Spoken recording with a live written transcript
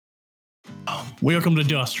Welcome to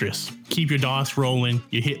Dustrious. Keep your dice rolling,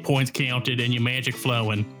 your hit points counted, and your magic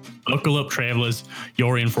flowing. Buckle up, travelers.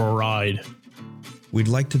 You're in for a ride. We'd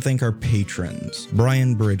like to thank our patrons,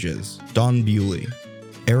 Brian Bridges, Don Bewley,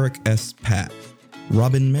 Eric S. Pat,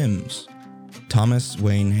 Robin Mims, Thomas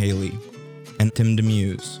Wayne Haley, and Tim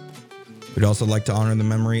Demuse. We'd also like to honor the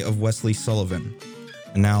memory of Wesley Sullivan.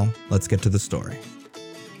 And now, let's get to the story.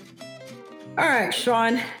 All right,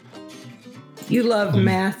 Sean, you love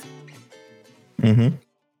math. Mm-hmm.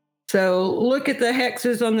 So look at the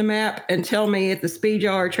hexes on the map and tell me at the speed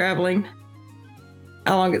y'all are traveling,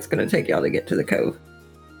 how long it's going to take y'all to get to the cove.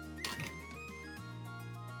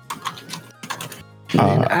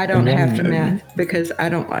 And I don't have to math because I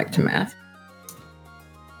don't like to math.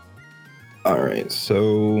 All right,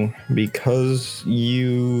 so because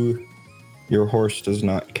your horse does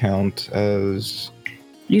not count as...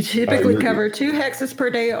 You typically cover 2 hexes per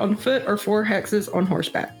day on foot or 4 hexes on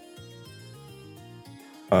horseback.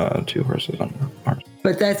 2 horses on horse.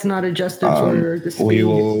 But that's not adjusted for the speed. We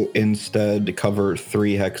will instead cover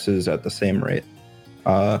 3 hexes at the same rate.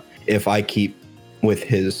 If I keep with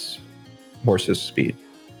his horse's speed.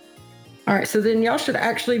 All right, so then y'all should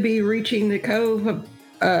actually be reaching the cove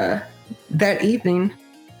that evening.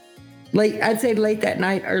 I'd say late that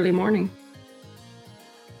night, early morning.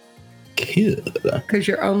 Kid. Because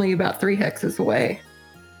you're only about 3 hexes away.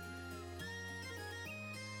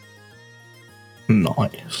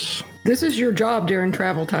 Nice. This is your job during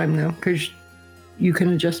travel time, though, because you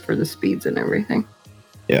can adjust for the speeds and everything.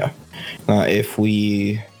 Yeah. If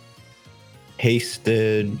we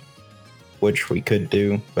hasted, which we could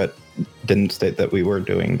do, but didn't state that we were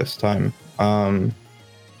doing this time, that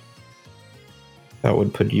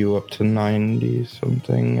would put you up to 90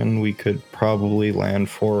 something, and we could probably land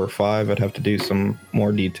 4 or 5. I'd have to do some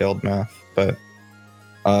more detailed math, but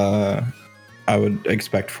I would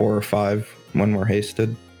expect 4 or 5 when we're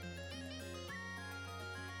hasted.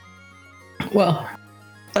 Well,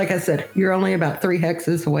 like I said, you're only about 3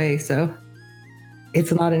 hexes away, so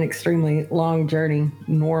it's not an extremely long journey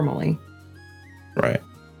normally. Right.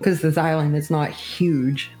 Because this island is not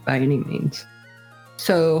huge by any means.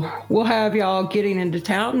 So we'll have y'all getting into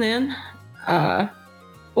town then.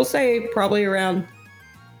 We'll say probably around,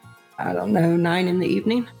 9 in the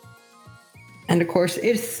evening. And of course,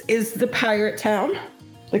 it is the pirate town.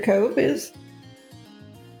 The cove is.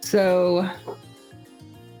 So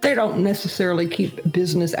they don't necessarily keep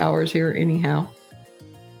business hours here anyhow.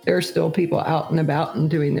 There are still people out and about and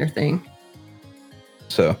doing their thing.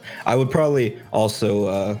 So I would probably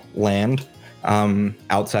also land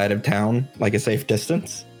outside of town, like a safe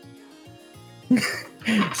distance.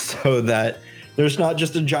 So that there's not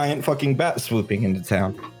just a giant fucking bat swooping into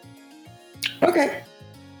town. Okay.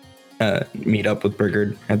 Meet up with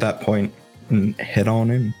Brigard at that point and head on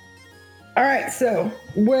in. All right, so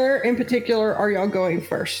where in particular are y'all going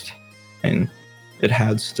first? And it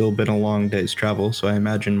had still been a long day's travel, so I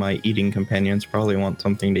imagine my eating companions probably want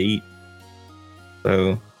something to eat.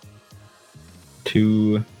 So,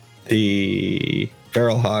 to the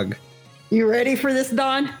Feral Hog. You ready for this,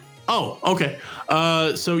 Don? Oh, okay.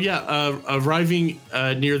 Arriving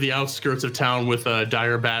near the outskirts of town with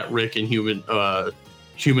Direbat, Rick, and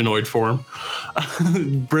humanoid form.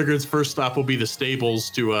 Brigard's first stop will be the stables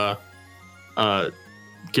to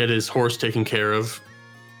get his horse taken care of.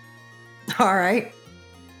 All right.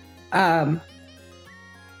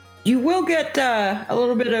 You will get a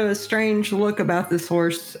little bit of a strange look about this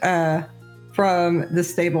horse from the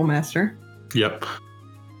stable master. Yep.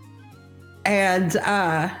 And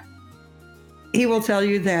he will tell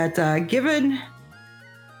you that given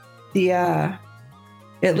the,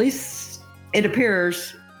 at least it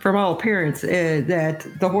appears from all appearance, that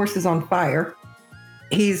the horse is on fire,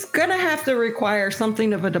 he's going to have to require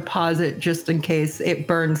something of a deposit just in case it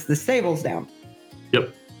burns the stables down.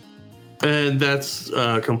 Yep. And that's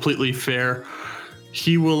completely fair.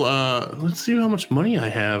 He will, let's see how much money I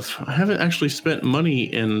have. I haven't actually spent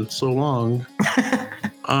money in so long.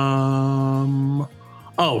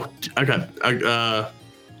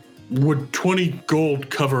 Would 20 gold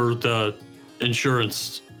cover the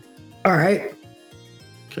insurance? All right.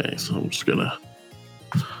 Okay, so I'm just gonna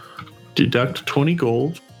deduct 20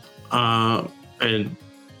 gold. And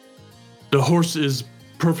the horse is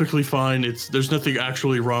perfectly fine. There's nothing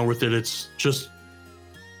actually wrong with it. It's just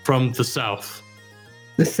from the south.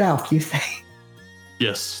 The south, you say?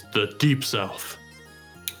 Yes, the deep south.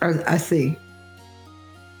 I see.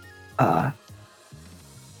 Well,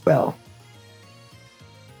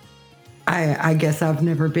 I guess I've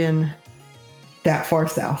never been that far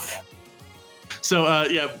south. So,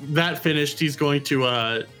 that finished. He's going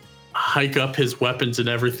to hike up his weapons and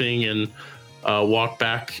everything and walk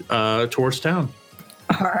back towards town.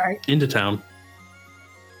 All right. Into town.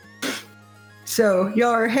 So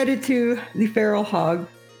y'all are headed to the Feral Hog.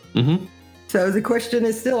 Mm-hmm. So the question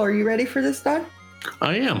is still, are you ready for this, Don?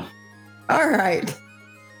 I am. All right.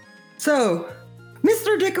 So,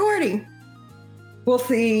 Mr. Dick Orty will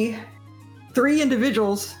see 3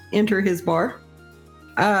 individuals enter his bar.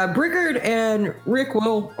 Briggard and Rick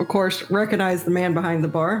will, of course, recognize the man behind the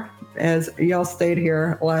bar, as y'all stayed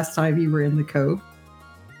here last time you were in the Cove.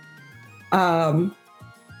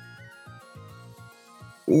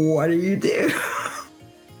 What do you do?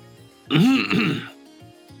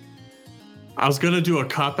 I was going to do a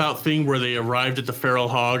cop-out thing where they arrived at the Feral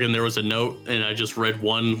Hog and there was a note, and I just read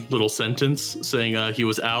one little sentence saying he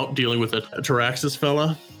was out dealing with a Taraxis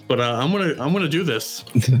fella. But I'm gonna do this.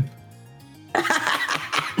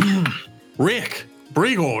 Rick,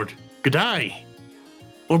 Brigord, g'day.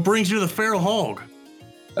 What brings you to the Feral Hog?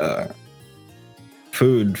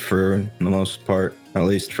 Food for the most part, at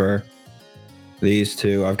least for these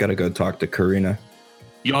two. I've got to go talk to Karina.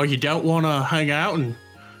 Y'all, you don't want to hang out and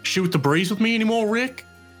shoot the breeze with me anymore, Rick?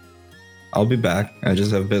 I'll be back. I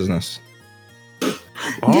just have business. All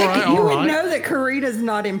Dick, right. you would know that Karina's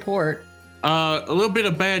not in port. A little bit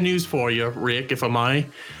of bad news for you, Rick, if I may.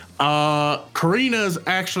 Karina's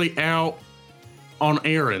actually out on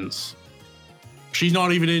errands. She's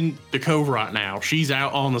not even in the Cove right now. She's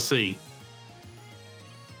out on the sea.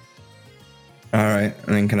 All right.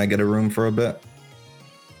 And then can I get a room for a bit?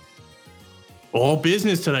 All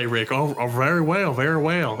business today, Rick. Oh, very well, very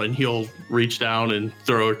well. And he'll reach down and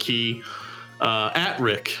throw a key at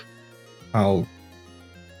Rick. I'll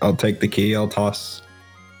take the key. I'll toss,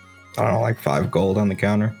 I don't know, like 5 gold on the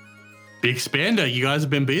counter. Big spender. You guys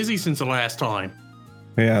have been busy since the last time.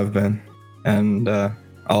 We have been. And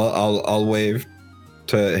I'll wave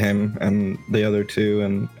to him and the other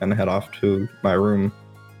 2 and head off to my room.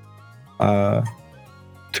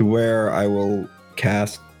 To where I will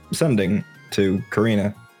cast Sending to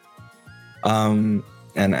Karina. And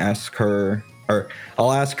ask her, or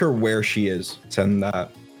I'll ask her where she is. Send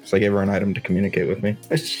that. So I gave her an item to communicate with me.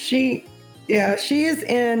 She is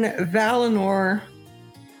in Valinor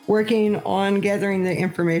working on gathering the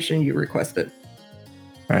information you requested.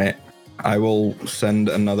 All right. I will send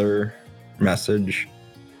another message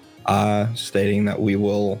stating that we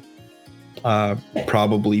will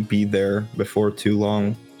probably be there before too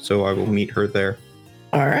long. So I will meet her there.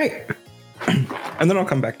 All right. And then I'll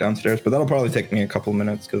come back downstairs, but that'll probably take me a couple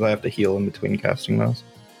minutes because I have to heal in between casting those.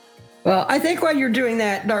 Well, I think while you're doing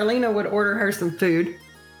that, Darlena would order her some food.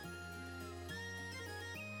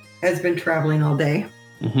 Has been traveling all day.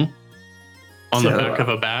 Mm-hmm. On the back of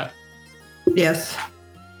a bat. Yes.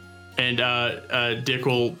 And Dick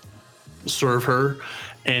will serve her,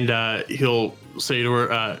 and he'll say to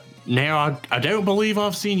her, now, I don't believe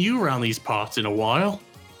I've seen you around these parts in a while.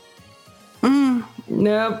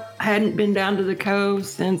 Nope. Hadn't been down to the Cove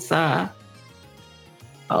since,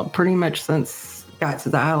 pretty much since got to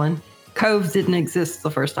the island. Coves didn't exist the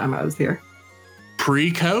first time I was here.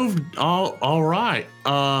 Pre-Cove? All right.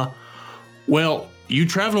 Well, you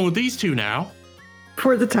traveling with these 2 now?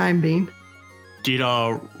 For the time being. Did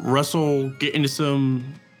Russell get into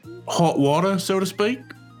some hot water, so to speak?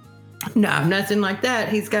 No, nothing like that.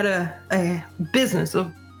 He's got a business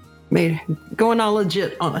going all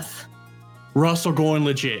legit on us. Russell going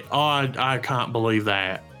legit. Oh, I can't believe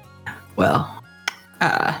that. Well,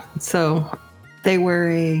 so they were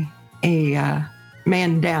a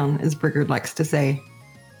man down, as Briggard likes to say.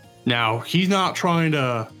 Now, he's not trying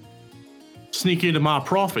to sneak into my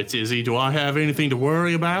profits, is he? Do I have anything to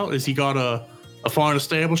worry about? Has he got a fine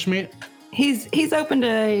establishment? He's opened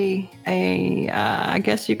I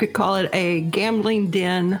guess you could call it a gambling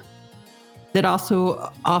den that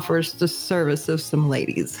also offers the service of some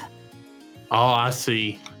ladies. Oh, I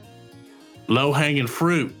see. Low-hanging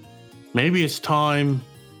fruit. Maybe it's time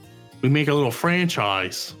we make a little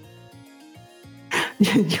franchise.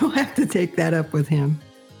 You'll have to take that up with him.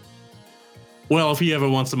 Well, if he ever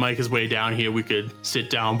wants to make his way down here, we could sit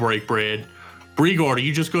down, break bread. Brigord, are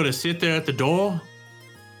you just going to sit there at the door?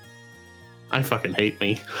 I fucking hate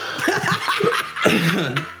me.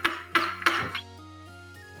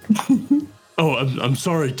 Oh, I'm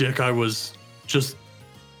sorry, Dick. I was just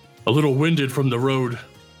a little winded from the road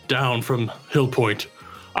down from Hill Point.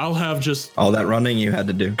 I'll have just... all that running you had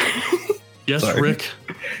to do. Yes, sorry. Rick.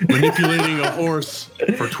 Manipulating a horse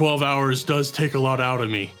for 12 hours does take a lot out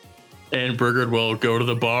of me. And Briggard will go to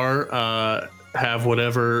the bar, have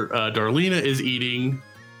whatever Darlena is eating,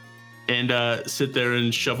 and sit there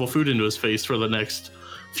and shovel food into his face for the next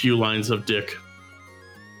few lines of Dick.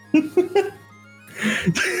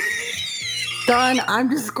 Don, I'm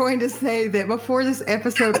just going to say that before this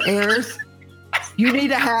episode airs, you need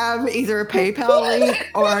to have either a PayPal link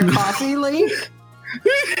or a coffee link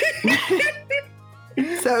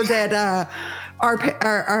so that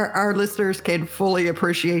our listeners can fully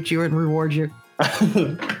appreciate you and reward you.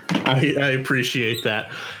 I appreciate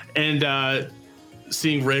that. And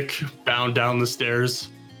seeing Rick bound down the stairs.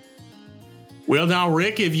 Well, now,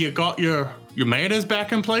 Rick, if you got your manners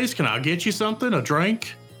back in place, can I get you something? A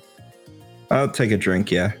drink? I'll take a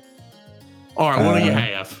drink, yeah. All right, what do you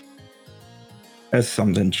have? That's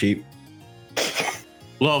something cheap.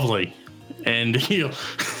 Lovely. And he'll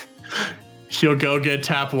go get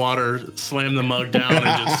tap water, slam the mug down,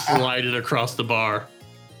 and just slide it across the bar.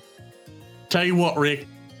 Tell you what, Rick,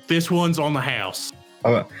 this one's on the house.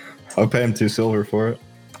 I'll pay him 2 silver for it.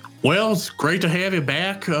 Well, it's great to have you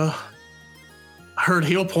back. I heard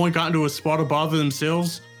Hill Point got into a spot of bother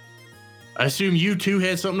themselves. I assume you two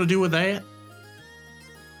had something to do with that?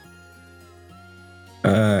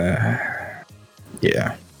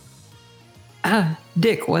 Yeah.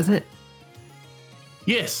 Dick, was it?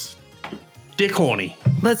 Yes. Dick Horny.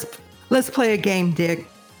 Let's play a game, Dick.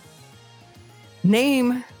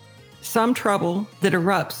 Name some trouble that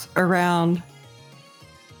erupts around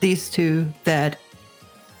these two that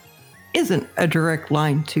isn't a direct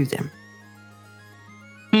line to them.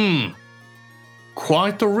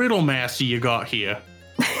 Quite the riddle master you got here.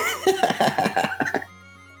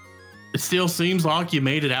 It still seems like you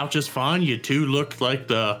made it out just fine. You two look like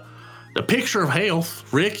the picture of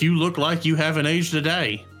health. Rick, you look like you haven't aged a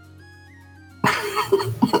day.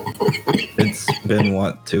 It's been,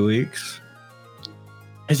 what, 2 weeks?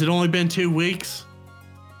 Has it only been 2 weeks?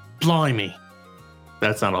 Blimey.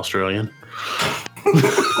 That's not Australian.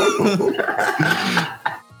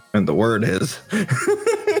 And the word is.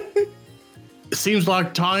 It seems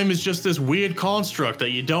like time is just this weird construct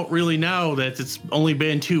that you don't really know that it's only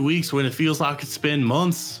been 2 weeks when it feels like it's been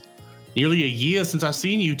months. Nearly a year since I've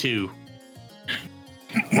seen you two.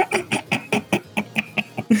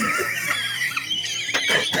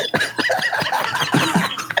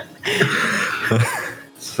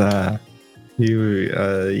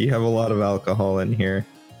 You have a lot of alcohol in here,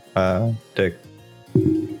 Dick.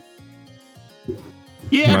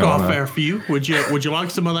 Yeah, I got a fair few. Would you like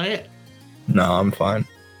some of that? No, I'm fine.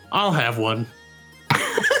 I'll have one.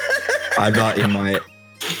 I thought you might.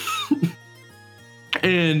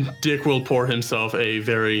 And Dick will pour himself a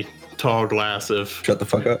very tall glass of Shut the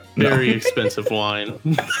fuck up. very expensive wine.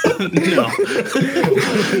 No. And,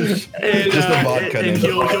 Just the vodka. and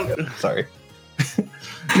he'll Sorry.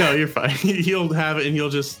 No, you're fine. He'll have it and he'll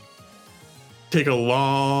just take a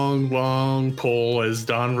long, long pull as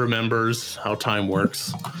Don remembers how time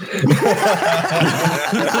works.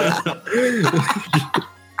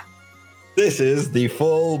 This is the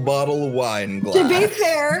full bottle of wine glass. To be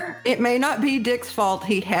fair, it may not be Dick's fault.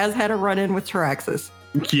 He has had a run-in with Traxxas.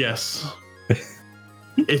 Yes.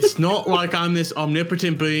 It's not like I'm this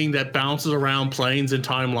omnipotent being that bounces around planes and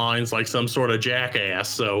timelines like some sort of jackass,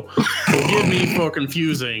 so forgive me for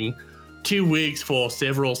confusing 2 weeks for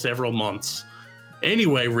several months.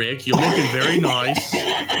 Anyway, Rick, you're looking very nice.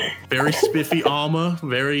 Very spiffy armor,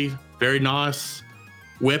 very, very nice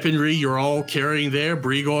weaponry you're all carrying there.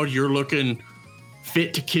 Brigard, you're looking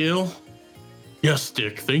fit to kill. Yes,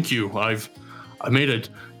 Dick, thank you. I made a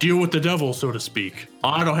deal with the devil, so to speak.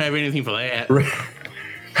 I don't have anything for that.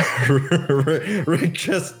 Rick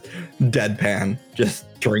just deadpan, just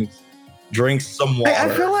drinks some water. I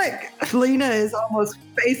feel like Lena is almost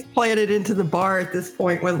face planted into the bar at this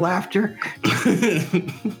point with laughter.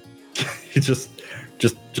 He just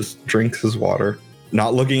drinks his water,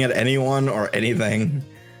 not looking at anyone or anything,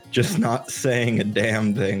 just not saying a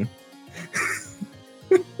damn thing.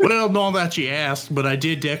 Well, not that you asked, but I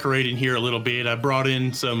did decorate in here a little bit. I brought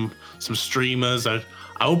in some streamers. I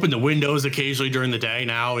open the windows occasionally during the day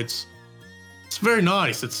now. It's very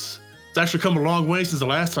nice. It's actually come a long way since the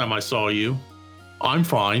last time I saw you. I'm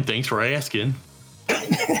fine. Thanks for asking.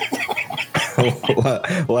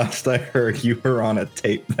 Last I heard, you were on a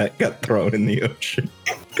tape that got thrown in the ocean.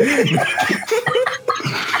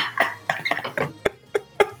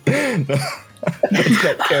 That's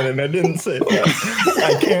not canon. I didn't say that.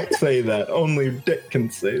 I can't say that. Only Dick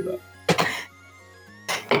can say that.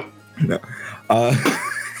 No.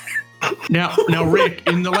 Now, Rick,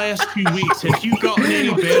 in the last few weeks, have you gotten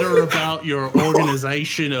any better about your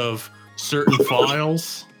organization of certain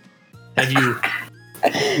files? Have you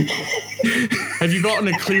gotten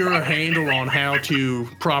a clearer handle on how to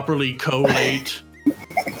properly collate,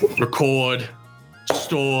 record,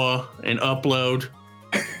 store, and upload?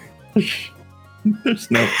 There's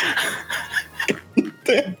no.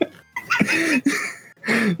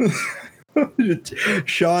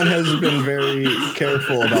 Sean has been very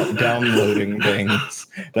careful about downloading things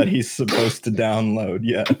that he's supposed to download.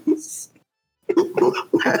 Yes.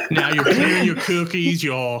 Now you're clearing your cookies.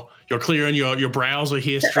 You're clearing your browser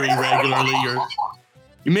history regularly.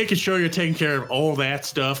 You're making sure you're taking care of all that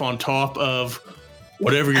stuff on top of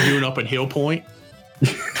whatever you're doing up in Hill Point.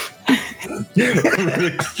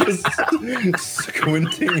 Rick's just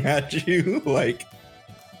squinting at you like,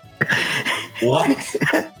 what?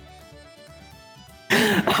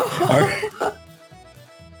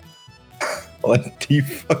 What do you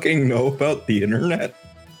fucking know about the internet?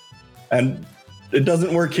 And it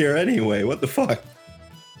doesn't work here anyway. What the fuck?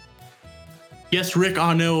 Yes, Rick,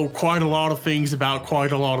 I know quite a lot of things about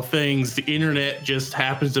quite a lot of things. The internet just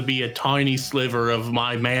happens to be a tiny sliver of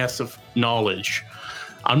my massive knowledge.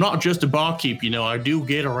 I'm not just a barkeep, I do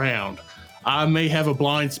get around. I may have a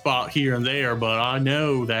blind spot here and there, but I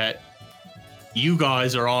know that you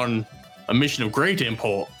guys are on a mission of great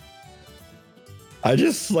import. I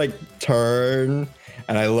just turn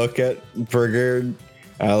and I look at Brigard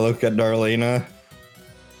and I look at Darlena.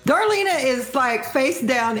 Darlena is face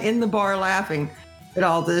down in the bar laughing at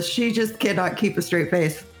all this. She just cannot keep a straight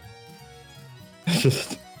face.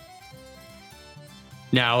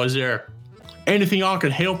 Now, is there anything I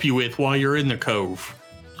can help you with while you're in the cove?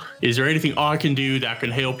 Is there anything I can do that can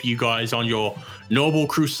help you guys on your noble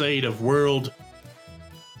crusade of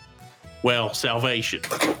salvation?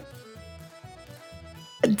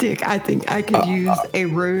 Dick, I think I could use a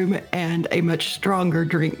room and a much stronger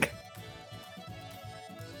drink.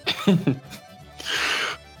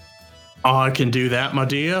 I can do that, my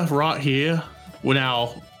dear, right here. Well,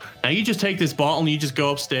 now you just take this bottle and you just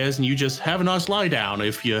go upstairs and you just have a nice lie down.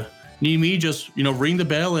 If you need me, just, ring the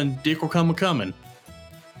bell and Dick will come a-coming.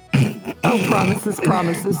 Oh, promises.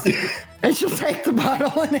 And she'll take the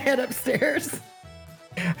bottle and head upstairs.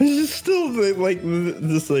 It's just still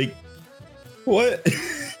what?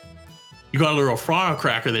 You got a little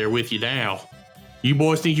firecracker there with you now. You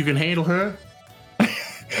boys think you can handle her?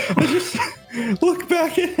 I just look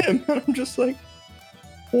back at him and I'm just like,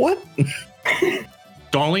 what?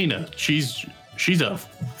 Darlena, she's a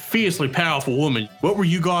fiercely powerful woman. What were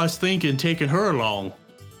you guys thinking taking her along?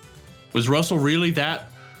 Was Russell really that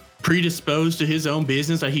predisposed to his own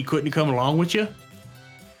business that he couldn't come along with you?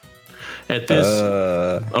 At this...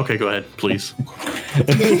 Okay, go ahead, please.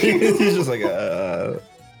 He's just like,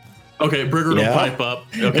 Okay, Brigard will pipe up.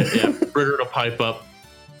 Okay, yeah, Brigard will pipe up.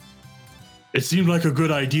 It seemed like a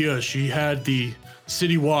good idea. She had the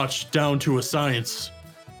City Watch down to a science,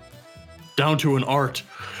 down to an art,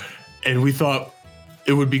 and we thought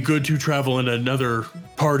it would be good to travel in another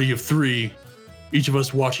party of 3. Each of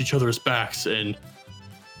us watch each other's backs, and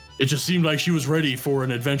it just seemed like she was ready for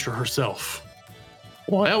an adventure herself.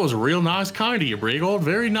 Well, that was real nice kind of you, Brigard.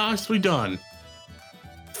 Very nicely done.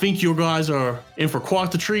 Think you guys are in for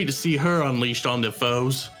quite the treat to see her unleashed on the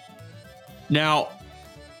foes. Now,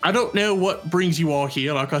 I don't know what brings you all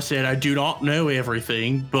here. Like I said, I do not know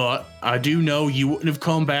everything, but I do know you wouldn't have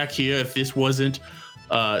come back here if this wasn't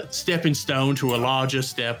a stepping stone to a larger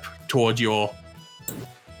step toward your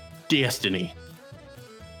destiny.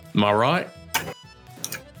 Am I right?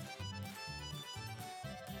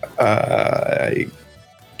 I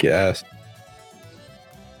guess.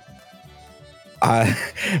 I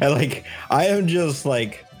am just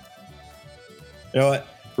you know what?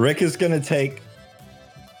 Rick is gonna take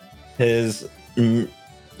his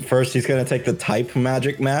first. He's gonna take the type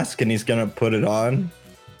magic mask and he's gonna put it on,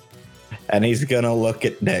 and he's gonna look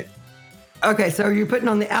at Nick. Okay, so are you putting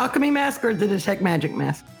on the alchemy mask or the detect magic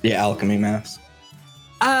mask? The alchemy mask.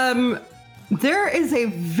 There is a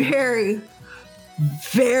very,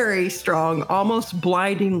 very strong, almost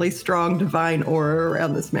blindingly strong divine aura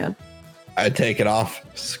around this man. I take it off,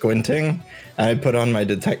 squinting, and I put on my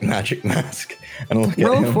detect magic mask and look at him.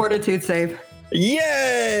 Roll fortitude save.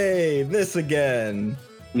 Yay! This again.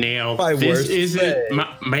 Now, My this worst isn't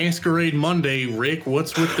Masquerade Monday, Rick.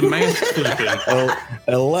 What's with the mask flipping?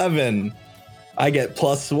 11. I get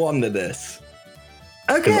 +1 to this.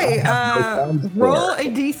 Okay, no roll a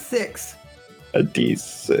d6. A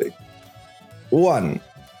d6. 1.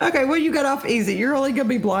 Okay, well, you got off easy. You're only going to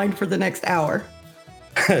be blind for the next hour.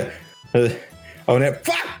 Oh, no.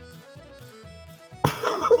 Fuck!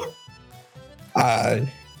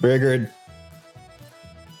 Brigard.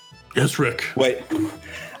 Yes, Rick. Wait.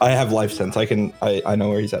 I have life sense. I know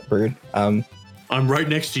where he's at, Brigard. I'm right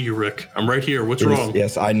next to you, Rick. I'm right here. What's wrong?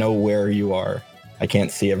 Yes, I know where you are. I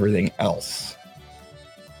can't see everything else.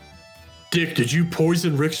 Dick, did you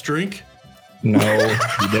poison Rick's drink? No,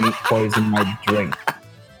 you didn't poison my drink.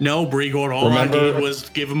 No, Brigord, all I Remember- did was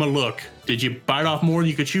give him a look. Did you bite off more than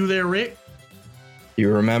you could chew there, Rick?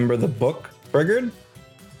 You remember the book, Brigard?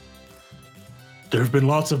 There have been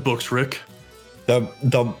lots of books, Rick. The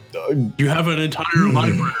You have an entire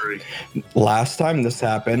library. last time this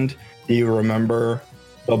happened, do you remember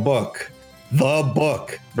the book? The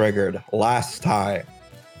book, Brigard. Last time.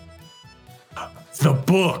 The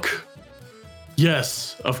book.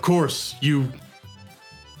 Yes, of course. You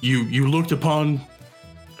looked upon.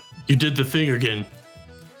 You did the thing again.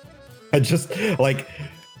 I just like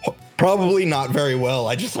probably not very well.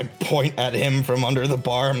 I just like point at him from under the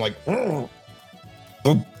bar. I'm like,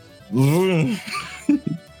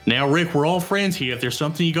 Now, Rick, we're all friends here. If there's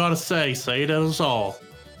something you gotta say it to us all.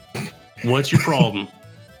 What's your problem?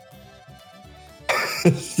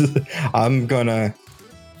 I'm gonna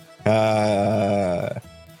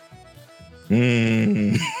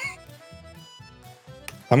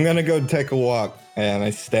I'm gonna go take a walk. And I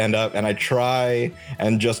stand up and I try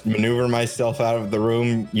and just maneuver myself out of the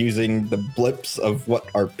room using the blips of what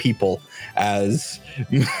are people as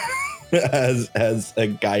as a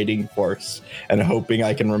guiding force, and hoping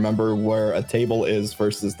I can remember where a table is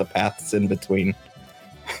versus the paths in between.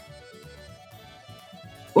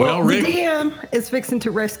 Well, the Rick- DM is fixing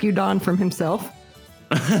to rescue Don from himself.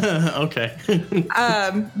 Okay.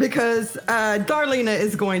 Because Darlena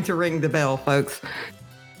is going to ring the bell, folks.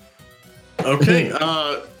 Okay.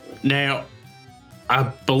 Now, I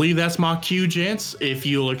believe that's my cue, gents. If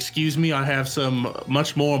you'll excuse me, I have some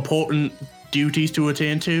much more important duties to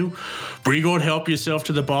attend to. Brigord, help yourself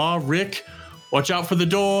to the bar. Rick, watch out for the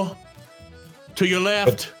door. To your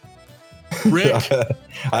left. Rick.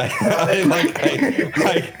 I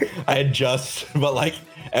adjust, but like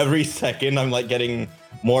every second I'm like getting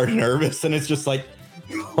more nervous, and it's just like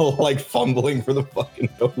fumbling for the fucking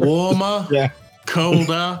door. Warmer. Yeah.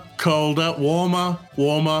 Colder, warmer.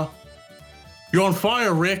 You're on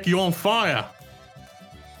fire, Rick. You're on fire.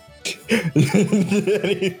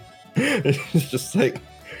 It's just like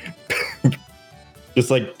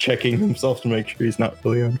checking himself to make sure he's not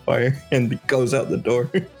really on fire, and he goes out the door.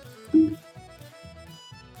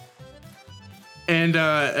 And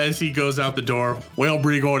as he goes out the door, well,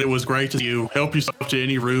 Brigord, it was great to see you. Help yourself to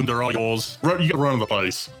any room. They're all yours. You got run of the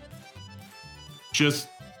place.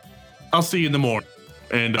 I'll see you in the morning.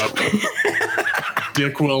 And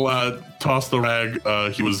Dick will toss the rag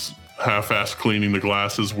he was half-assed cleaning the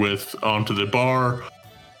glasses with onto the bar,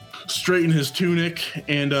 straighten his tunic,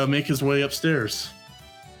 and make his way upstairs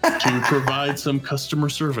to provide some customer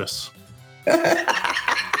service.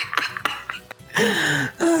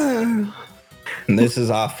 And this is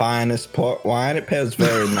our finest port wine. It pairs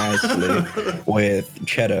very nicely with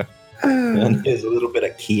cheddar and there's a little bit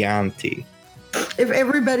of Chianti. If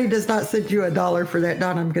everybody does not send you $1 for that,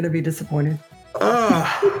 Don, I'm going to be disappointed.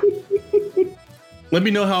 Let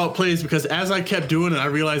me know how it plays, because as I kept doing it, I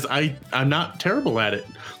realized I'm not terrible at it.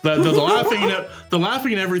 The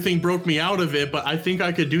laughing and everything broke me out of it, but I think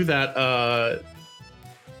I could do that.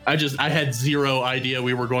 I had zero idea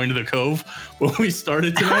we were going to the Cove when we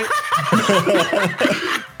started tonight.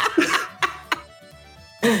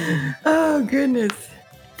 Oh, goodness.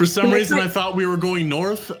 For some reason, I thought we were going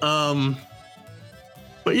north.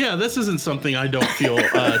 But yeah, this isn't something I don't feel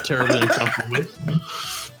terribly uncomfortable with.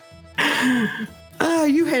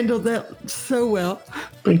 You handled that so well.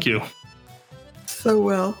 Thank you. So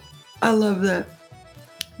well. I love that.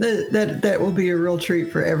 That will be a real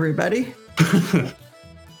treat for everybody.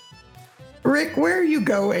 Rick, where are you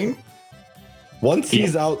going? Once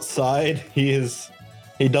he's outside, he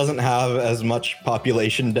doesn't have as much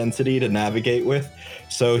population density to navigate with.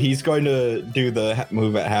 So he's going to do the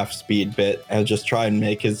move at half speed bit and just try and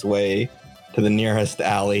make his way to the nearest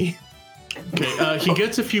alley. Okay, he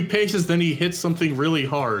gets a few paces, then he hits something really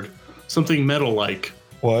hard. Something metal-like.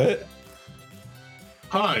 What?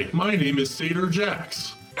 Hi, my name is Satyr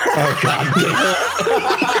Jax. Oh, God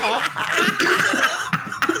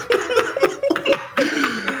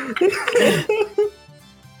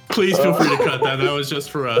Please feel free to cut that. That was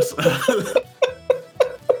just for us.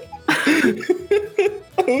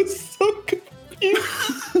 I was so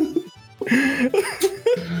confused.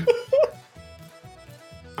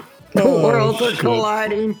 The worlds are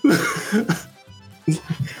colliding.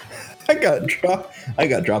 I got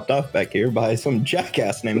dropped off back here by some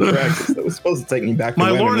jackass named Traxxas that was supposed to take me back to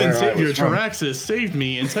My when lord and where I savior was from. Taraxis saved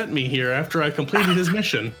me and sent me here after I completed his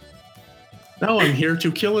mission. Now I'm here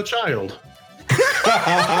to kill a child.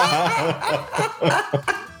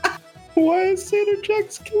 Why is Satyr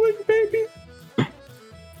Jax killing baby?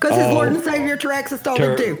 Because his Lord and Savior Traxxas told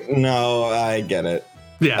him to. No, I get it.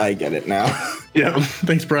 Yeah. I get it now. Yeah.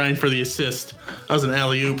 Thanks, Brian, for the assist. That was an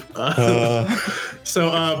alley-oop.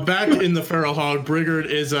 So back in the Feral Hog, Brigard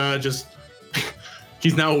is just...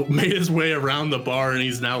 He's now made his way around the bar, and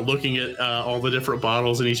he's now looking at all the different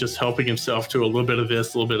bottles, and he's just helping himself to a little bit of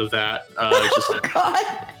this, a little bit of that.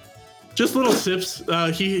 Just little sips.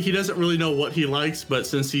 He doesn't really know what he likes, but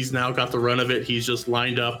since he's now got the run of it, he's just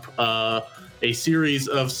lined up a series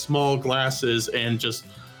of small glasses and just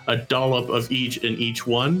a dollop of each in each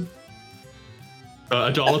one.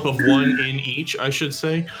 A dollop of one in each, I should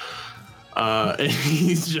say. And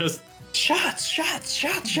he's just... Shots.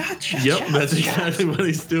 Yep, that's exactly what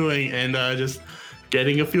he's doing, and just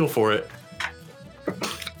getting a feel for it.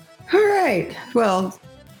 All right. Well,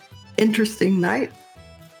 interesting night.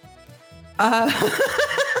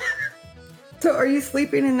 So are you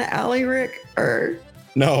sleeping in the alley, Rick? Or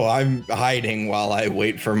No, I'm hiding while I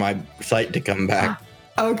wait for my sight to come back.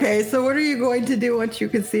 okay, so what are you going to do once you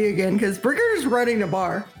can see again? Because Brigard is running a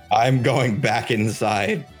bar. I'm going back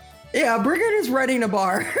inside. Yeah, Brigard is running a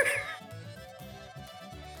bar.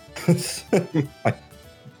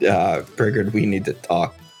 Brigard, we need to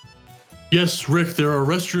talk. Yes, Rick, there are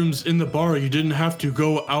restrooms in the bar. You didn't have to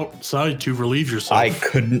go outside to relieve yourself. I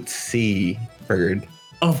couldn't see, Brigard.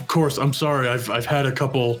 Of course, I'm sorry. I've had a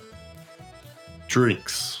couple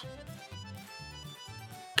drinks.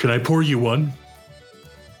 Can I pour you one?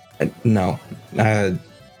 No.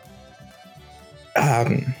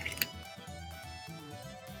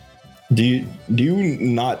 Do you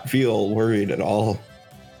not feel worried at all?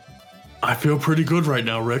 I feel pretty good right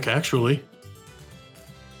now, Rick, actually.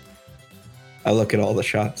 I look at all the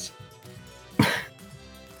shots.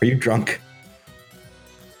 Are you drunk?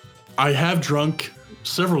 I have drunk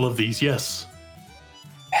several of these, yes.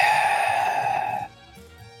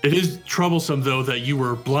 It is troublesome, though, that you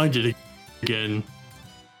were blinded again.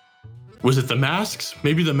 Was it the masks?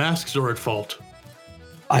 Maybe the masks are at fault.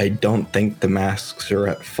 I don't think the masks are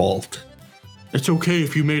at fault. It's okay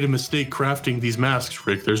if you made a mistake crafting these masks,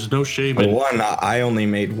 Rick. There's no shame in it. One, I only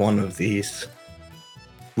made one of these.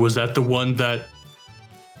 Was that the one that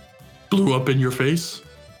blew up in your face?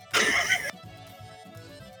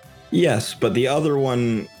 Yes, but the other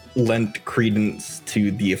one lent credence to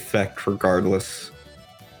the effect regardless.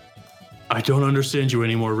 I don't understand you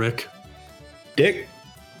anymore, Rick. Dick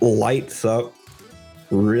lights up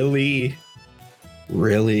really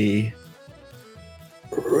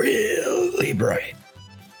bright.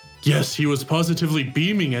 Yes, he was positively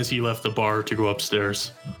beaming as he left the bar to go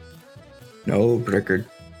upstairs. No, Brigard.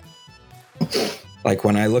 Like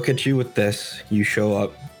when I look at you with this, you show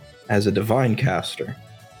up as a divine caster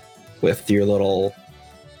with your little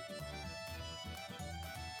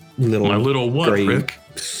My little what, gray Rick?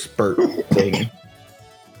 spurt thing.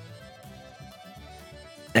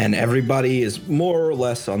 And everybody is more or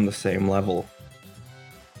less on the same level.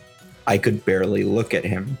 I could barely look at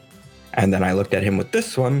him. And then I looked at him with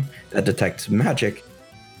this one that detects magic,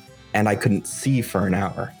 and I couldn't see for an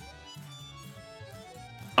hour.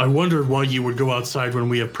 I wondered why you would go outside when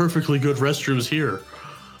we have perfectly good restrooms here.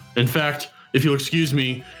 In fact, if you'll excuse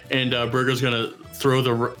me, and Burger's gonna throw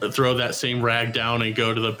that same rag down and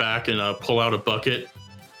go to the back and pull out a bucket.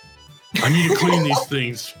 I need to clean these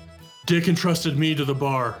things. Dick entrusted me to the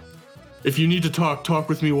bar. If you need to talk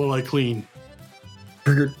with me while I clean.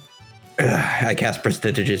 Burger, I cast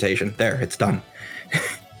prestidigitation. There, it's done.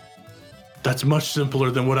 That's much simpler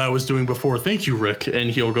than what I was doing before. Thank you, Rick. And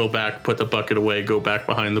he'll go back, put the bucket away, go back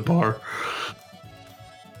behind the bar.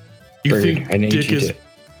 You Burger, think I need Dick is...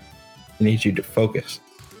 I need you to focus.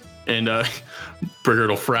 And Brigard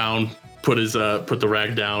will frown, put the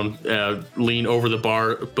rag down, lean over the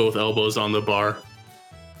bar, both elbows on the bar.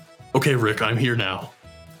 Okay, Rick, I'm here now.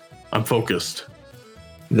 I'm focused.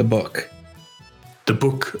 The book. The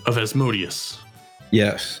Book of Asmodeus.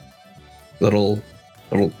 Yes. Little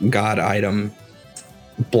god item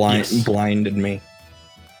blinded me.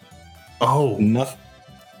 Oh.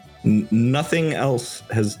 Nothing else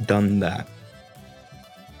has done that.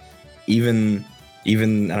 Even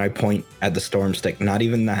and I point at the storm stick, not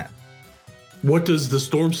even that. What does the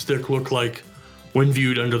storm stick look like when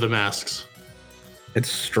viewed under the masks?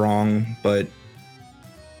 It's strong, but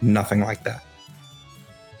nothing like that.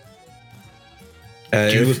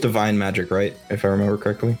 It was divine magic, right? If I remember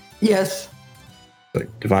correctly. Yes. Like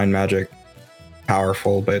divine magic,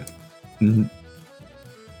 powerful, but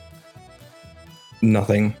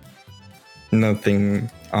nothing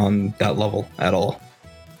on that level at all.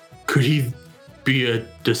 Could he be a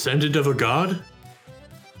descendant of a god?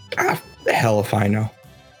 Hell if I know.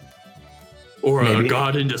 Or Maybe. a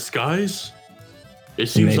god in disguise? It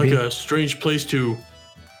seems Maybe. like a strange place to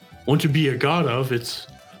want to be a god of. It's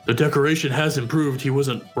the decoration has improved. He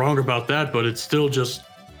wasn't wrong about that, but it's still just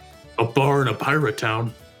a bar in a pirate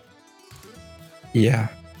town. Yeah.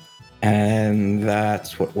 And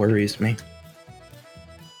that's what worries me.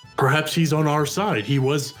 Perhaps he's on our side. He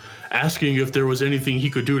was asking if there was anything he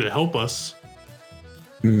could do to help us.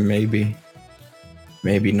 Maybe.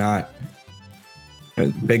 Maybe not. The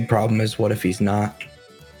big problem is, what if he's not?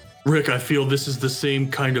 Rick, I feel this is the same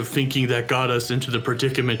kind of thinking that got us into the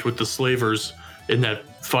predicament with the slavers in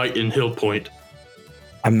that fight in Hill Point.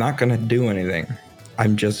 I'm not gonna do anything.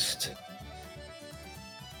 I'm just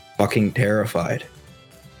fucking terrified.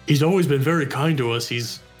 He's always been very kind to us.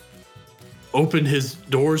 He's opened his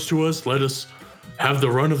doors to us, let us have the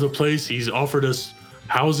run of the place. He's offered us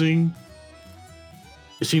housing.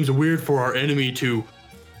 It seems weird for our enemy to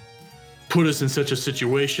put us in such a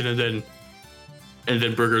situation and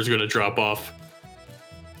then Burger's gonna drop off.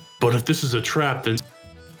 But if this is a trap, then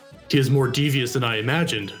he is more devious than I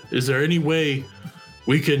imagined. Is there any way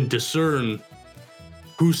we can discern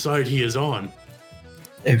whose side he is on?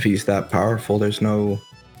 If he's that powerful, there's no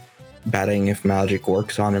betting if magic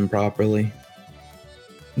works on him properly.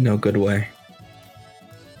 No good way.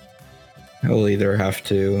 He'll either have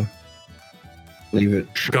to leave it.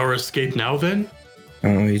 Should our escape now then?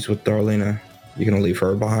 Oh, he's with Darlena. You gonna leave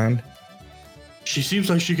her behind? She seems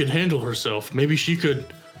like she can handle herself. Maybe she could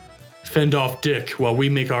fend off Dick while we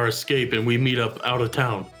make our escape and we meet up out of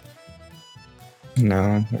town.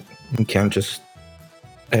 No, we can't just...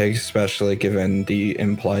 Especially given the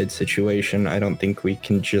implied situation, I don't think we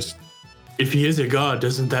can just... If he is a god,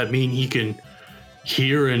 doesn't that mean he can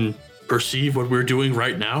hear and perceive what we're doing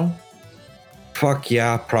right now? Fuck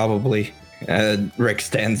yeah, probably. Rick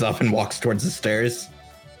stands up and walks towards the stairs.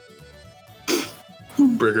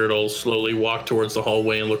 Brigard will slowly walk towards the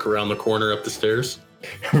hallway and look around the corner up the stairs.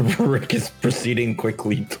 Rick is proceeding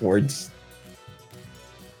quickly towards,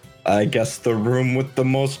 I guess, the room with the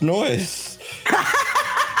most noise.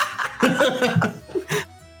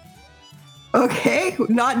 Okay,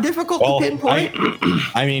 not difficult to pinpoint.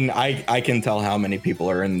 I mean, I can tell how many people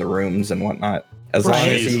are in the rooms and whatnot. As Right. long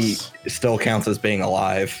as he still counts as being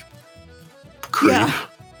alive. Creep. Yeah.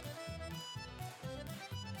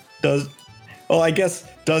 I guess,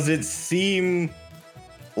 does it seem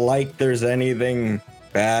like there's anything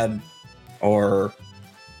bad or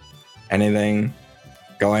anything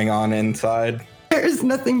going on inside? There's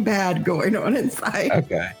nothing bad going on inside.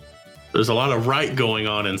 Okay. There's a lot of right going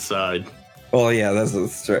on inside. Well, yeah,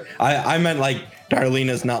 that's true. I meant like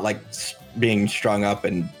Darlena's not like being strung up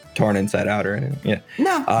and torn inside out or anything. Yeah.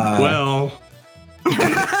 No. Well,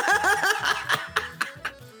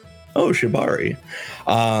 Oh, Shibari.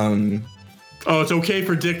 it's okay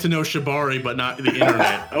for Dick to know Shibari, but not the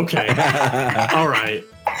internet. Okay. All right.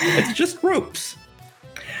 It's just ropes.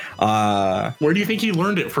 Where do you think he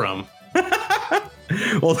learned it from?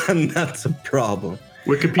 Well, then that's a problem.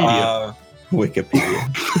 Wikipedia. Wikipedia.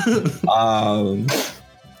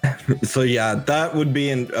 So yeah, that would be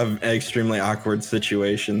an extremely awkward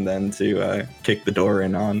situation then to kick the door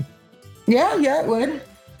in on. Yeah, it would.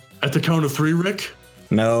 At the count of 3, Rick?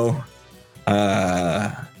 No.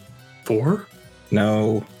 4?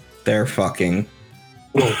 No. They're fucking.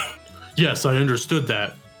 Well, yes, I understood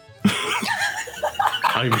that.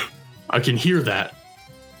 I can hear that.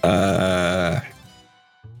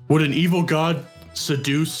 Would an evil god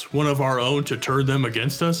seduce one of our own to turn them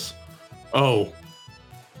against us? Oh,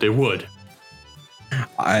 they would.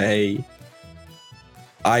 I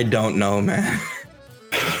don't know, man.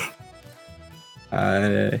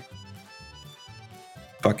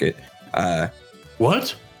 Fuck it.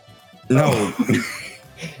 What? No.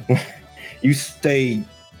 You stay.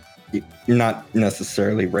 Not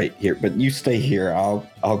necessarily right here, but you stay here.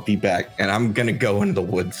 I'll be back, and I'm gonna go into the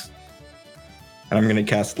woods, and I'm gonna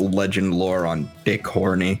cast Legend Lore on Dick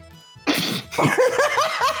Horny. God,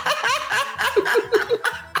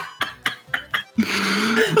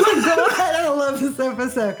 I love this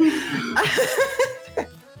episode.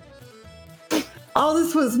 All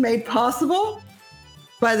this was made possible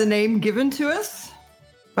by the name given to us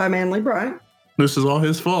by Manly Brian. This is all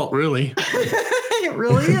his fault, really. It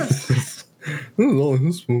really is.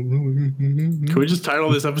 Can we just title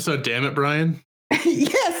this episode, Damn It, Brian?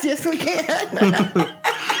 Yes, we can.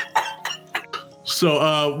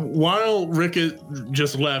 So while Rick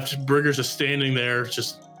just left, Brigger's just standing there,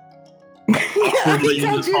 just awkwardly He in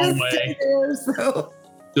told this you to hallway. stay there, so.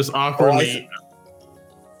 Just awkwardly.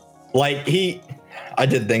 Like I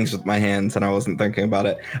did things with my hands and I wasn't thinking about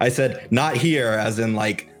it. I said not here as in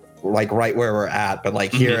like right where we're at, but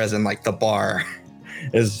like here as in like the bar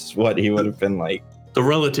is what he would have been like. The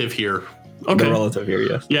relative here. Okay. The relative here,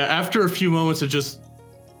 yes. Yeah, after a few moments of just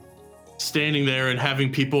standing there and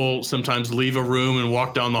having people sometimes leave a room and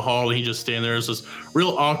walk down the hall, and he just stand there. There's this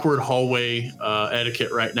real awkward hallway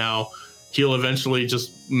etiquette right now. He'll eventually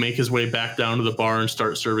just make his way back down to the bar and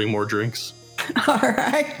start serving more drinks. All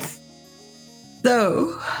right.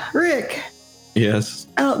 So, Rick, Yes.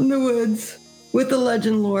 out in the woods with the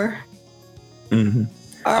legend lore. Mm-hmm.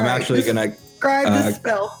 All I'm right, actually gonna. describe the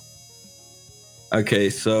spell. Okay,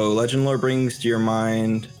 so Legend Lore brings to your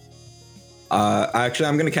mind. Actually,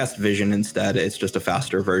 I'm gonna cast Vision instead. It's just a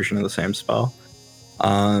faster version of the same spell.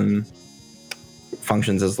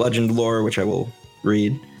 Functions as Legend Lore, which I will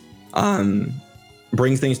read.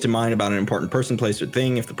 Brings things to mind about an important person, place, or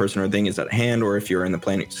thing. If the person or thing is at hand, or if you're in the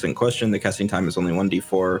plane in question, the casting time is only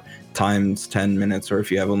 1d4 times 10 minutes, or if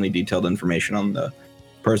you have only detailed information on the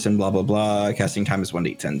person, blah, blah, blah. Casting time is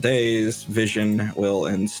 1d10 days. Vision will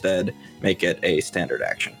instead make it a standard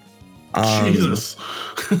action. Jesus.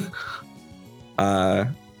 I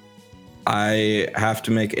have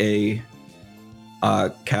to make a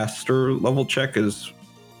caster level check as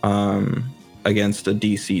against a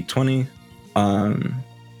DC 20.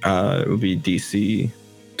 It would be DC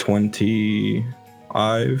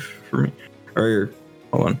 25 for me. Or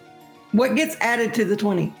hold on. What gets added to the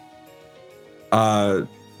 20?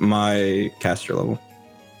 My caster level.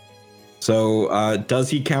 So, does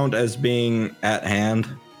he count as being at hand?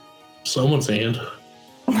 Someone's hand.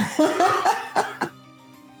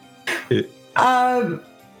 I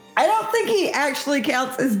don't think he actually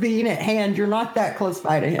counts as being at hand. You're not that close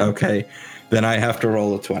by to him. Okay, then I have to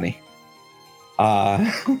roll a 20. But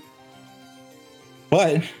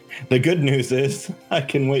the good news is I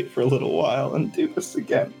can wait for a little while and do this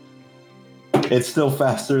again. It's still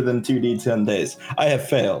faster than 2d10 days. I have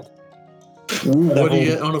failed. What do you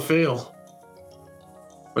get on a fail?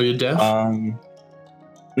 Are you deaf?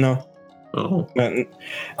 No. Oh.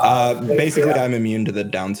 Basically, I'm immune to the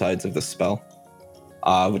downsides of the spell,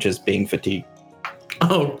 which is being fatigued.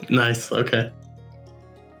 Oh, nice. Okay.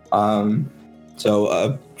 So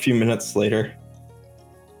a few minutes later,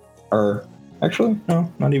 or actually, no,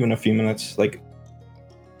 not even a few minutes, like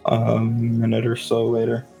a minute or so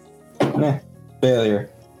later. Failure.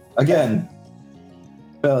 Again.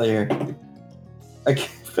 Failure. Again.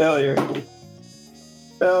 Failure.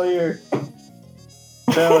 Failure.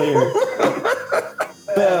 Failure.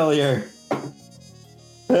 Failure.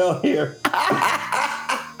 Failure.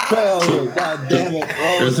 Failure. God damn it.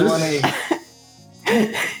 Roll 20.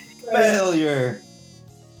 Failure.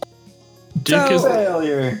 Dick is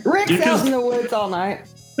Failure. Rick's Dick out is- in the woods all night.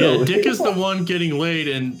 yeah, Dick is the one getting laid,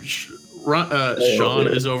 and Sean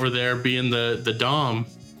is over there being the dom.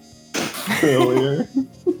 Failure.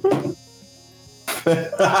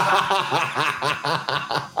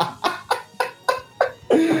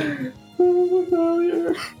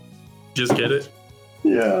 Failure. Just get it?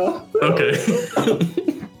 Yeah. Okay.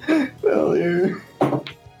 Failure.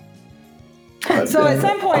 So at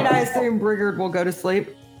some point, I assume Brigard will go to sleep.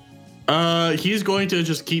 He's going to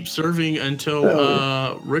just keep serving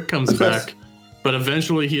until Rick comes back. But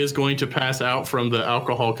eventually he is going to pass out from the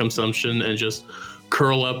alcohol consumption and just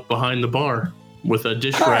curl up behind the bar with a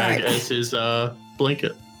dish rag as his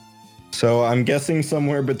blanket. So I'm guessing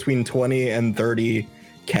somewhere between 20 and 30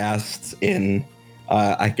 casts in,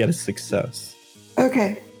 I get a success.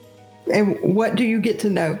 Okay. And what do you get to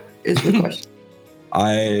know is the question.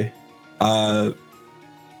 I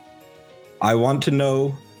want to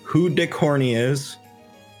know who Dick Horny is,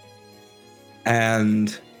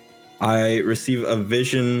 and I receive a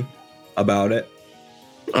vision about it.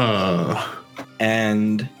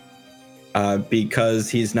 And because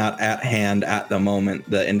he's not at hand at the moment,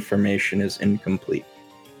 the information is incomplete,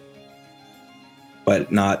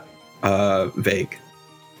 but not vague.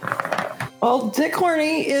 Well, Dick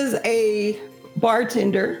Horny is a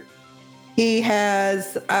bartender. He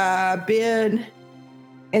has been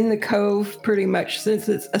in the Cove pretty much since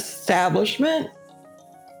its establishment.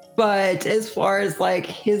 But as far as like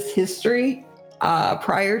his history,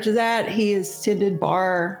 prior to that, he has tended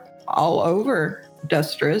bar all over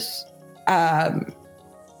Dustris.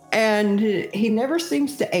 And he never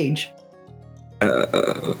seems to age.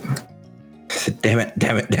 Damn it.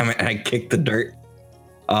 I kicked the dirt.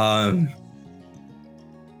 I'm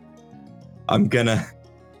gonna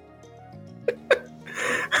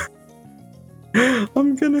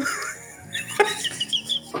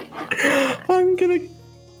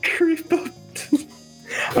creep up.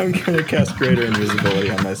 I'm gonna cast Greater Invisibility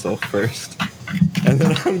on myself first. And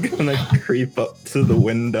then I'm gonna creep up to the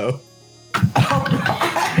window.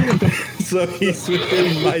 So he's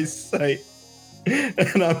within my sight.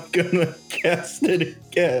 And I'm gonna cast it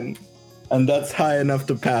again. And that's high enough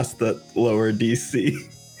to pass the lower DC.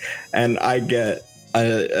 And I get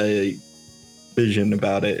a vision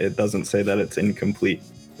about it. It doesn't say that it's incomplete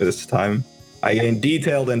this time. I gain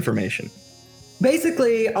detailed information.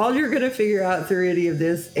 Basically, all you're going to figure out through any of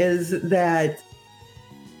this is that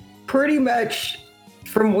pretty much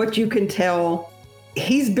from what you can tell,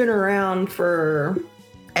 he's been around for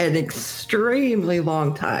an extremely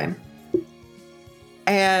long time.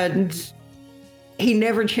 And he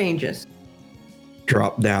never changes.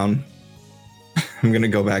 Drop down. I'm going to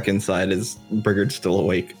go back inside. Is Brigard's still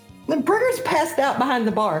awake? The Brigger's passed out behind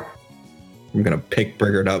the bar. I'm going to pick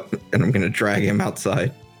Brigard up and I'm going to drag him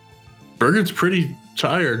outside. Brigard's pretty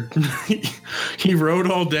tired. He rode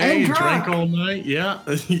all day, And drank drunk. all night. Yeah.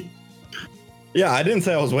 Yeah, I didn't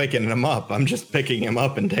say I was waking him up. I'm just picking him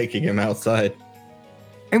up and taking him outside.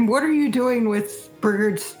 And what are you doing with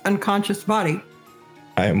Brigard's unconscious body?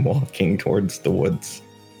 I am walking towards the woods.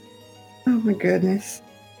 Oh my goodness.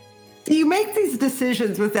 You make these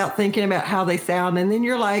decisions without thinking about how they sound, and then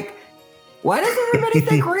you're like, why does everybody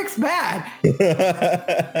think Rick's bad?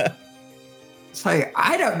 It's like,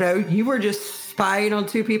 I don't know. You were just spying on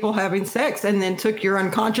two people having sex and then took your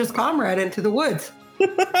unconscious comrade into the woods.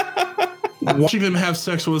 Watching them have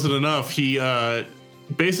sex wasn't enough. He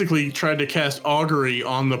basically tried to cast augury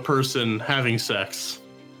on the person having sex.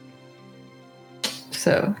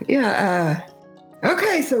 So, yeah.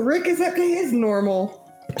 Okay, so Rick is up to his normal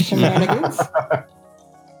shenanigans.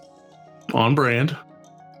 On brand.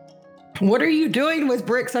 What are you doing with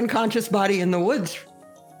Brick's unconscious body in the woods?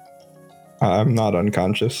 I'm not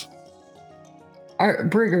unconscious.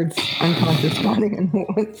 Brigard's unconscious body in the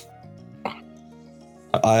woods.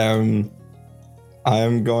 I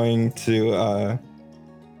am going to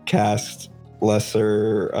cast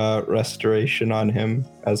Lesser Restoration on him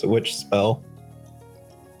as a witch spell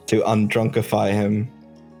to undrunkify him,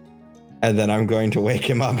 and then I'm going to wake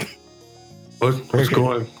him up. What's Rick.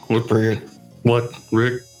 going? What?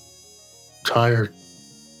 Rick? Tired.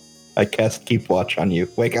 I cast Keep Watch on you.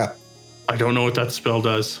 Wake up. I don't know what that spell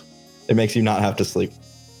does. It makes you not have to sleep.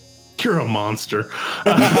 You're a monster.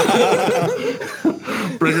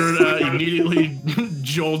 Brigard immediately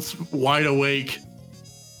jolts wide awake.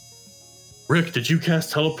 Rick, did you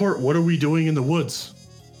cast teleport? What are we doing in the woods?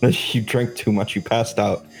 You drank too much. You passed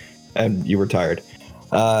out, and you were tired.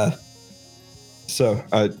 So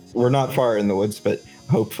we're not far in the woods, but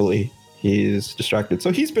hopefully he's distracted.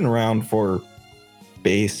 So he's been around for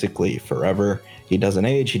basically forever. He doesn't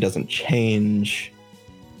age. He doesn't change.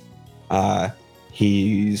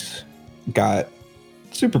 He's got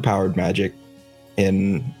superpowered magic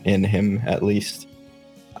in him, at least.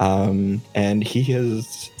 And he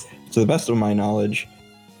has, to the best of my knowledge,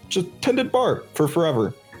 just tended bar for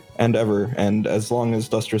forever and ever, and as long as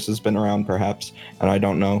Dustress has been around, perhaps, and I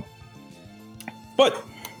don't know. But,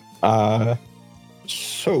 I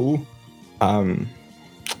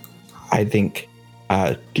think,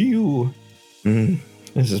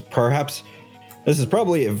 this is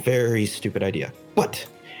probably a very stupid idea, but,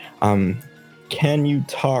 can you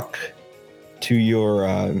talk to your,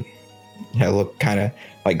 look, kind of,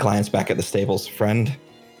 like, glance back at the stables friend?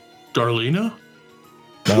 Darlena?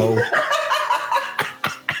 No.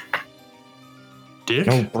 Dick?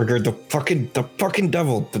 No, Burger, the fucking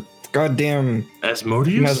devil, the goddamn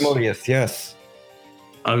Asmodeus? Asmodeus, yes.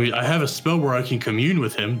 I mean, I have a spell where I can commune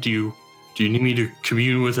with him. Do you need me to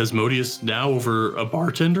commune with Asmodeus now over a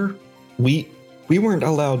bartender? We weren't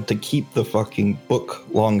allowed to keep the fucking book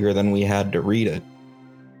longer than we had to read it.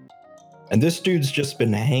 And this dude's just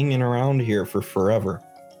been hanging around here for forever.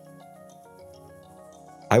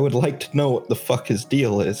 I would like to know what the fuck his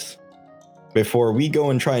deal is before we go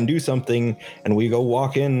and try and do something and we go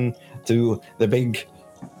walk in to the big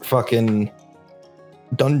fucking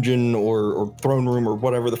dungeon or throne room or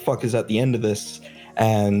whatever the fuck is at the end of this,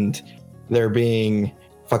 and there being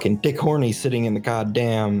fucking Dick Horny sitting in the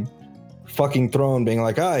goddamn fucking throne being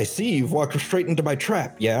like, I see you've walked straight into my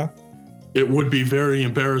trap, yeah? It would be very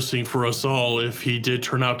embarrassing for us all if he did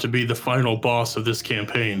turn out to be the final boss of this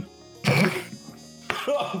campaign.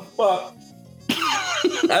 Oh, fuck.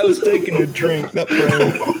 I was taking a drink, not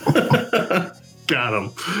praying. Got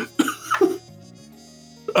him.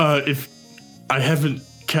 If I haven't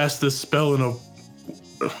cast this spell in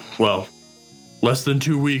less than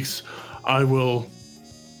 2 weeks, I will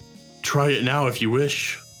try it now if you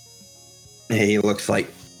wish. He looks like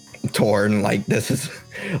torn, like this is,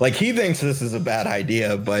 like he thinks this is a bad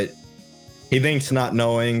idea, but he thinks not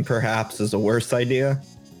knowing perhaps is a worse idea.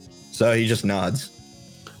 So he just nods.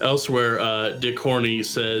 Elsewhere, Dick Horny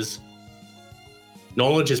says,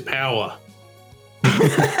 knowledge is power.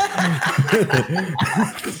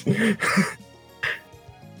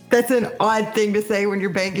 That's an odd thing to say when you're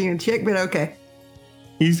banking a chick, but okay.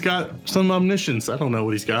 He's got some omniscience. I don't know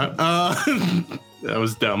what he's got. That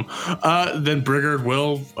was dumb. Then Brigard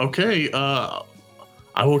will, okay, I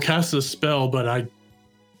will cast a spell, but I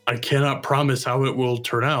cannot promise how it will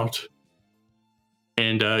turn out.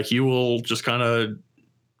 And he will just kind of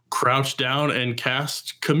crouch down and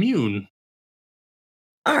cast Commune.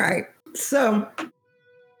 All right. So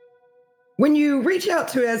when you reach out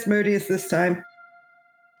to Asmodeus this time,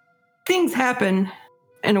 things happen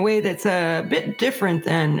in a way that's a bit different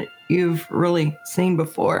than you've really seen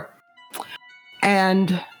before.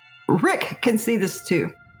 And Rick can see this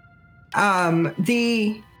too.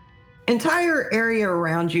 The entire area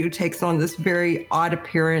around you takes on this very odd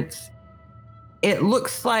appearance. It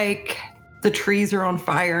looks like the trees are on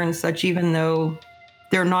fire and such, even though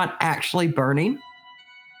they're not actually burning.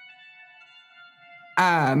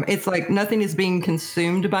 It's like nothing is being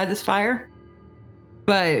consumed by this fire,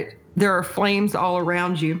 but there are flames all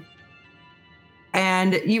around you.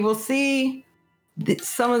 And you will see that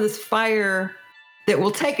some of this fire that will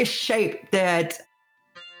take a shape that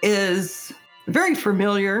is very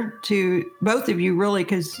familiar to both of you, really,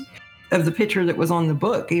 because of the picture that was on the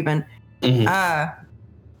book, even. Mm-hmm.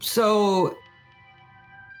 So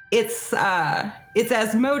it's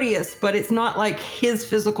Asmodeus, but it's not like his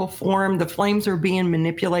physical form. The flames are being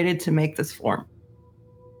manipulated to make this form.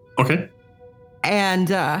 Okay.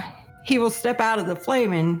 And he will step out of the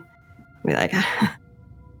flame and be like,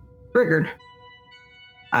 Brigard,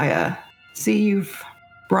 I see you've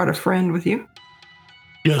brought a friend with you.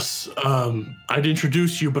 Yes, I'd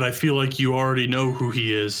introduce you, but I feel like you already know who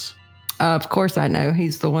he is. Of course I know.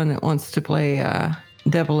 He's the one that wants to play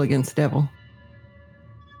devil against devil.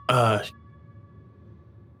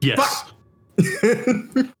 Yes.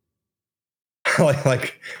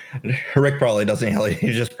 like Rick probably doesn't yell.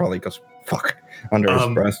 He just probably goes, fuck, under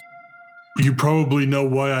his breath. You probably know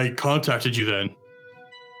why I contacted you then.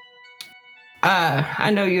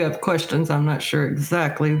 I know you have questions. I'm not sure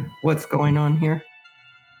exactly what's going on here.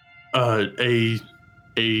 A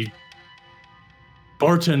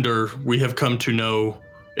bartender we have come to know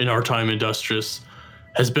in our time industrious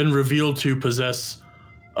has been revealed to possess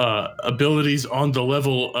abilities on the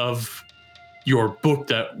level of your book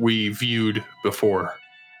that we viewed before.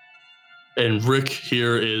 And Rick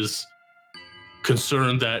here is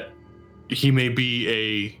concerned that he may be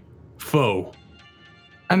a foe.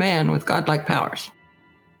 A man with godlike powers.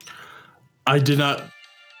 I did not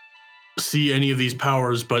see any of these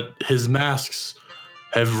powers, but his masks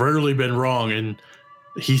have rarely been wrong. And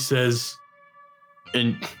he says,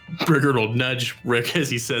 and Brigard will nudge Rick as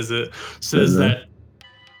he says it, says that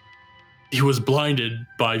he was blinded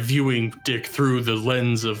by viewing Dick through the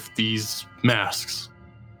lens of these masks.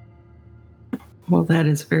 Well, that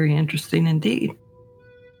is very interesting indeed.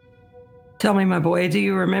 Tell me, my boy, do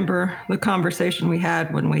you remember the conversation we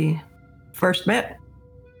had when we first met?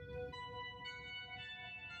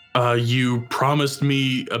 You promised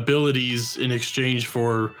me abilities in exchange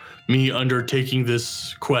for me undertaking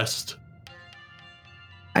this quest.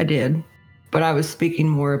 I did, but I was speaking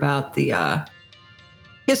more about the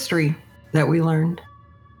history that we learned.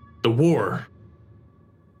 The war.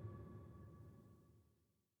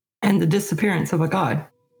 And the disappearance of a god.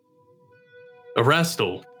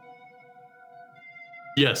 Erastil.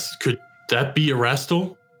 Yes, could that be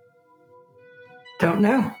Erastil? Don't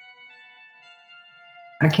know.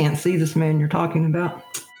 I can't see this man you're talking about.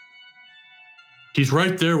 He's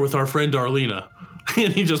right there with our friend Arlena.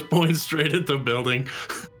 And he just points straight at the building.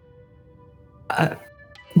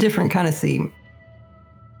 Different kind of see.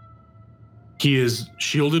 He is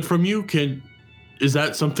shielded from you? Is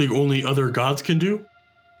that something only other gods can do?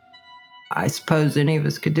 I suppose any of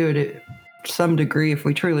us could do it to some degree if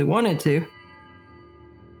we truly wanted to.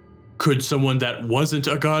 Could someone that wasn't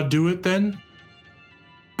a god do it then?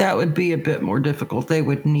 That would be a bit more difficult. They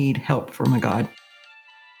would need help from a god.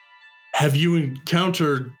 Have you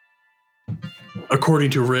encountered, according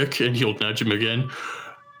to Rick, and he'll nudge him again,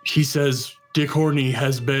 he says Dick Horney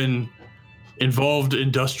has been involved in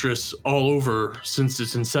Industrious all over since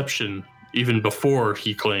its inception, even before,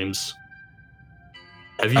 he claims.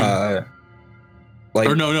 Have you?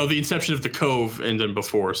 The inception of the Cove and then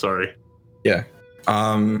before, sorry. Yeah.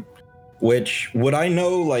 Which, would I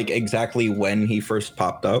know, like, exactly when he first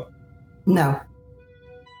popped up? No.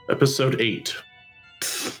 Episode 8.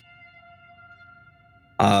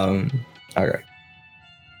 Okay.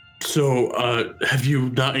 So, have you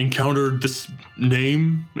not encountered this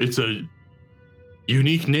name? It's a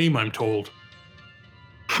unique name, I'm told.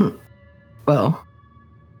 Well,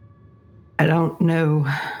 I don't know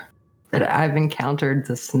that I've encountered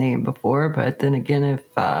this name before, but then again, if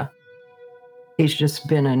he's just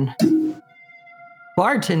been a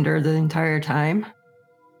bartender the entire time,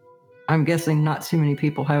 I'm guessing not too many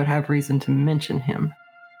people would have reason to mention him.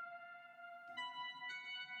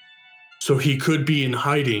 So he could be in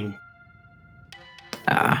hiding.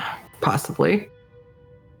 Possibly.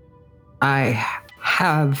 I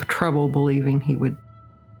have trouble believing he would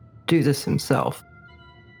do this himself.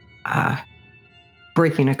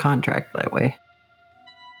 Breaking a contract that way.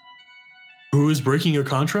 Who is breaking a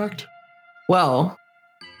contract? Well,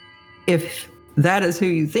 if that is who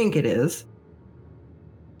you think it is,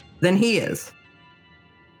 then he is.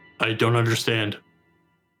 I don't understand.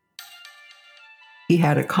 He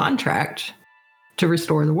had a contract to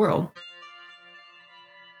restore the world,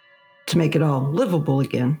 to make it all livable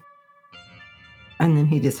again. And then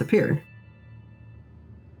he disappeared.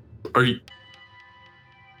 Are you...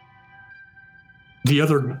 The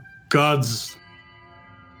other gods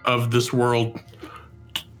of this world,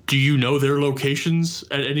 do you know their locations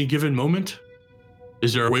at any given moment?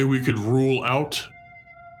 Is there a way we could rule out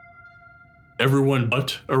everyone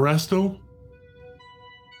but Erastil?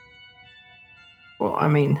 Well, I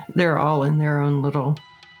mean, they're all in their own little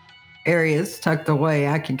areas tucked away.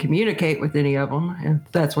 I can communicate with any of them,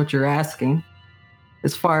 if that's what you're asking.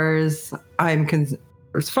 As far as I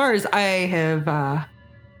have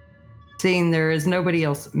seen, there is nobody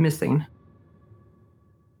else missing.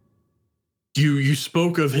 You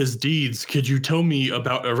spoke of his deeds. Could you tell me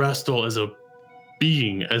about Erastil as a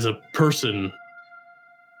being, as a person?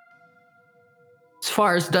 As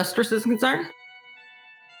far as Dusters is concerned,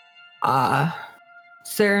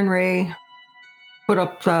 Saren Ray put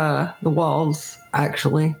up the walls,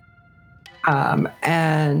 actually.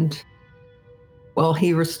 And, well,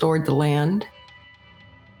 he restored the land.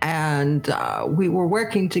 And we were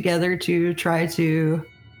working together to try to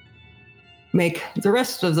make the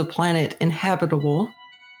rest of the planet inhabitable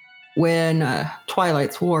when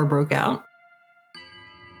Twilight's War broke out.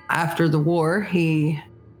 After the war, he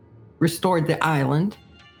restored the island.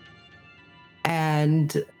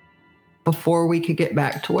 And before we could get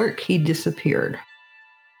back to work, he disappeared.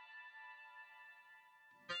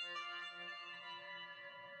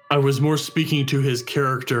 I was more speaking to his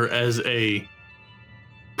character as a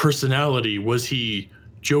personality. Was he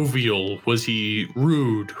jovial? Was he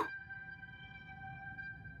rude?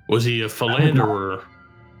 Was he a philanderer?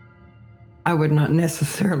 I would not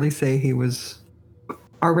necessarily say he was.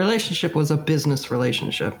 Our relationship was a business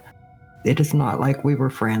relationship. It is not like we were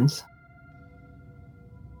friends.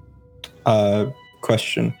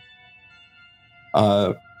 Question.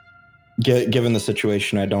 Given the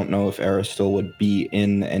situation, I don't know if Erastil would be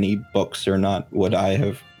in any books or not. Would I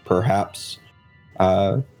have perhaps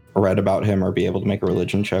read about him or be able to make a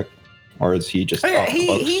religion check? Or is he just off the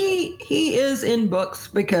books? He is in books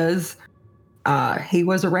because he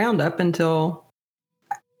was around up until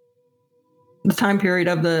the time period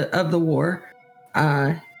of the war.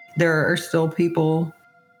 There are still people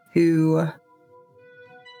who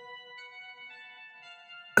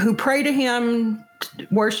pray to him,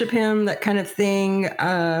 worship him, that kind of thing.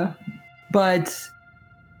 But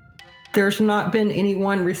there's not been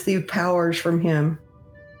anyone receive powers from him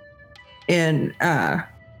in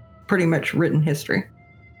pretty much written history.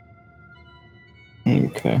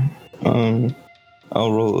 Okay.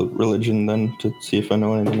 I'll roll a religion then to see if I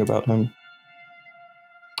know anything about him.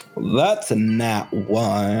 That's a nat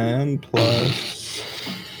 1 plus.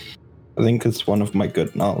 I think it's one of my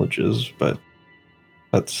good knowledges, but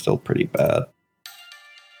that's still pretty bad.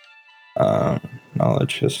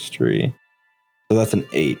 Knowledge history. So that's an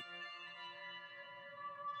 8.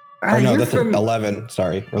 No, that's an 11.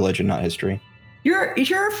 Sorry, religion, not history.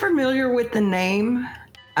 You're familiar with the name,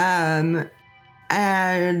 and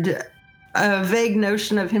a vague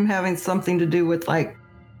notion of him having something to do with like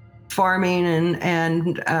farming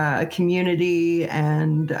and community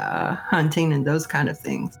and hunting and those kind of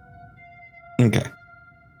things. Okay.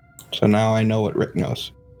 So now I know what Rick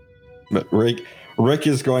knows. But Rick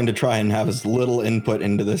is going to try and have as little input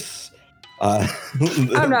into this. Oh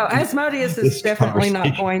no, Asmodeus is definitely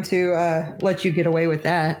not going to let you get away with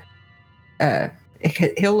that.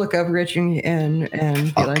 He'll look over at you and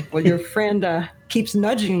be like, well, your friend keeps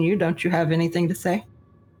nudging you. Don't you have anything to say?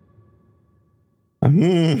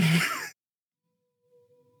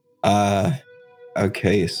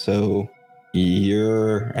 Okay, so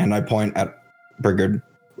you're, and I point at Brigard,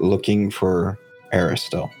 looking for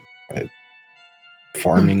Erastil, a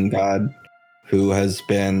farming god who has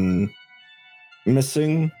been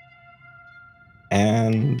missing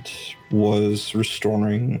and was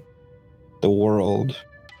restoring the world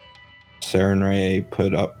Sarenrae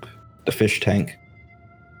put up the fish tank.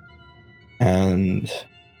 And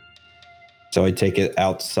so I take it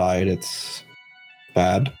outside. It's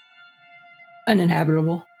bad.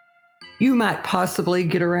 Uninhabitable. You might possibly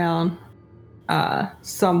get around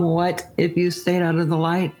somewhat if you stayed out of the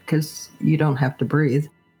light, because you don't have to breathe.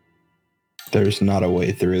 There's not a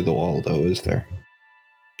way through the wall, though, is there?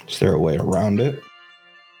 Is there a way around it?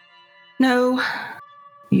 No,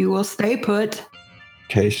 you will stay put.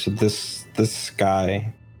 Okay, so this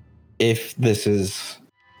guy, if this is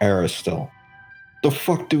Aristil, the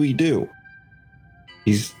fuck do we do?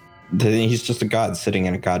 He's just a god sitting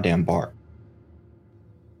in a goddamn bar.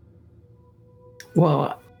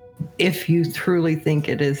 Well, if you truly think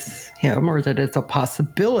it is him, or that it's a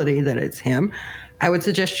possibility that it's him, I would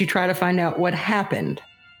suggest you try to find out what happened.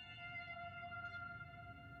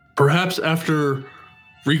 Perhaps after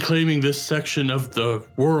reclaiming this section of the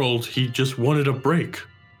world, he just wanted a break.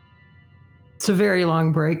 It's a very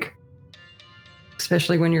long break,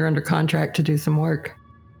 especially when you're under contract to do some work.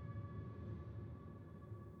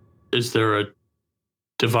 Is there a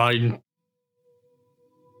divine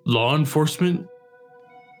law enforcement?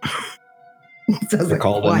 It doesn't They're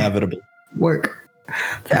called quite inevitable. work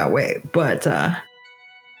that way, but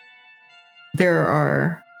there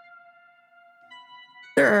are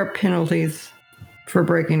penalties for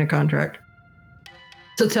breaking a contract.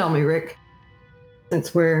 So tell me, Rick,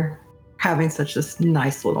 since we're having such this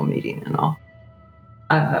nice little meeting and all,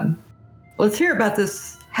 let's hear about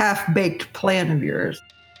this half-baked plan of yours.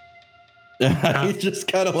 He just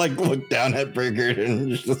kind of like looked down at Brigard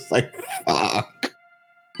and just like, fuck.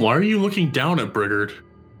 Why are you looking down at Brigard?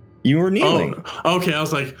 You were kneeling. Oh, okay. I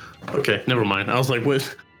was like, okay, never mind. I was like,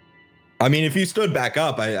 what? I mean, if you stood back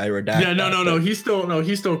up, I redact. Yeah, no. He's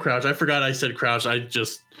still crouched. I forgot I said crouched. I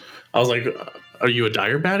was like, are you a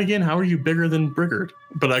dire bat again? How are you bigger than Brigard?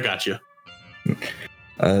 But I got you.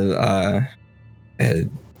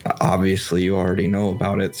 Obviously you already know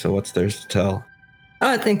about it, so what's there to tell?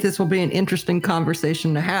 I think this will be an interesting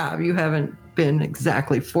conversation to have. You haven't been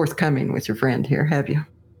exactly forthcoming with your friend here, have you?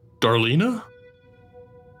 Darlena?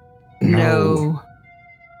 No.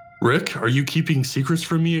 Rick, are you keeping secrets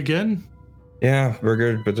from me again? Yeah,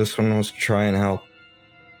 Brigard, but this one was to try and help.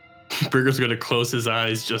 Brigard's gonna close his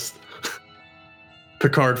eyes, just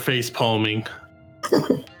Picard face palming.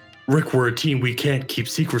 Rick, we're a team. We can't keep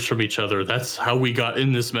secrets from each other. That's how we got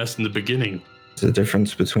in this mess in the beginning. There's a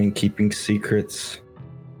difference between keeping secrets.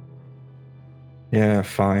 Yeah,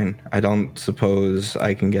 fine. I don't suppose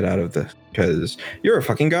I can get out of this because you're a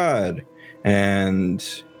fucking god and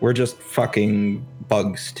we're just fucking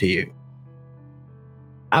bugs to you.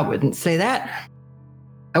 I wouldn't say that.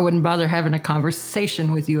 I wouldn't bother having a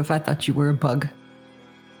conversation with you if I thought you were a bug.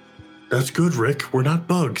 That's good, Rick. We're not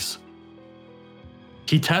bugs.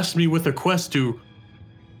 He tasked me with a quest to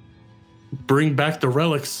bring back the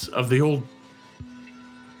relics of the old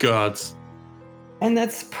gods. And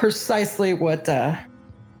that's precisely what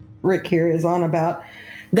Rick here is on about.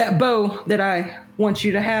 That bow that I want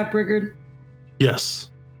you to have, Brigard.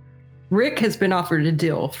 Yes. Rick has been offered a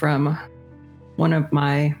deal from one of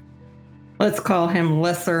my, let's call him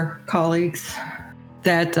lesser colleagues,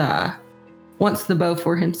 that wants the bow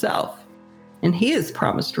for himself. And he has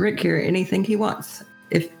promised Rick here anything he wants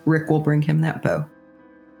if Rick will bring him that bow.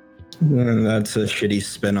 That's a shitty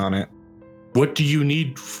spin on it. What do you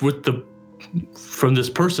need from this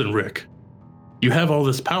person, Rick? You have all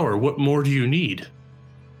this power. What more do you need?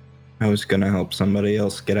 I was gonna help somebody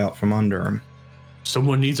else get out from under him.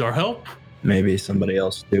 Someone needs our help? Maybe somebody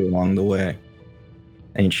else do along the way.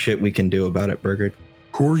 Ain't shit we can do about it, Brigard.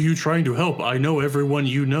 Who are you trying to help? I know everyone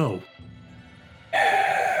you know.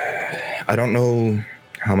 I don't know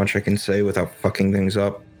how much I can say without fucking things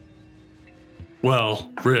up.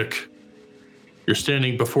 Well, Rick, you're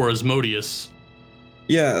standing before Asmodeus.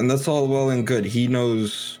 Yeah, and that's all well and good. He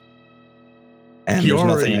knows. And He there's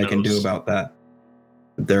already nothing I can do knows. about that.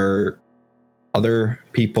 There are other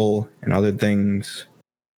people and other things.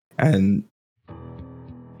 And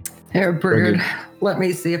Here, Brigard, Brigard. let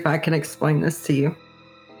me see if I can explain this to you.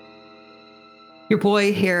 Your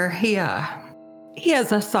boy here, he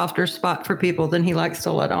has a softer spot for people than he likes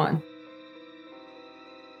to let on.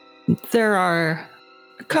 There are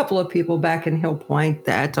a couple of people back in Hill Point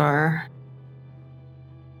that are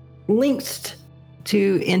linked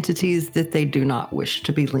to entities that they do not wish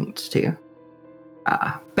to be linked to.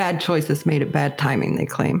 Bad choices made at bad timing, they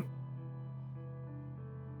claim.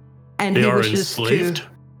 And They he are wishes enslaved? to.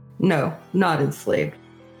 No, not enslaved.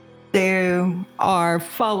 They are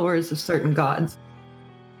followers of certain gods.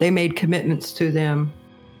 They made commitments to them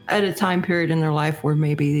at a time period in their life where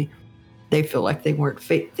maybe they feel like they weren't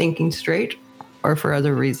thinking straight or for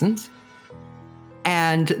other reasons.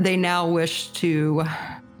 And they now wish to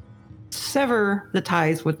sever the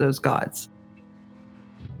ties with those gods.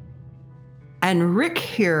 And Rick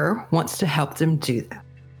here wants to help them do that.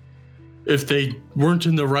 If they weren't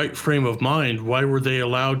in the right frame of mind, why were they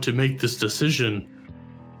allowed to make this decision?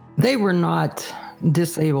 They were not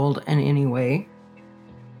disabled in any way.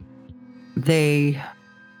 They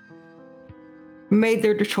made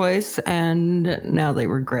their choice and now they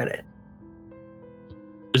regret it.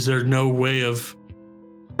 Is there no way of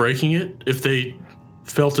breaking it? If they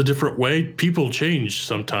felt a different way, people change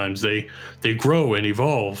sometimes. They grow and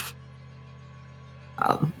evolve.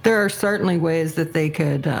 There are certainly ways that they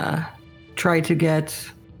could try to get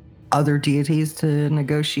other deities to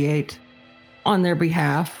negotiate on their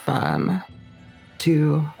behalf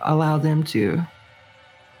to allow them to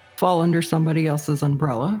fall under somebody else's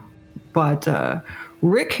umbrella. But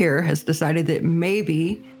Rick here has decided that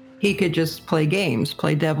maybe he could just play games,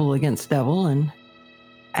 play devil against devil,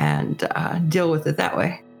 and deal with it that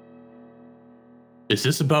way. Is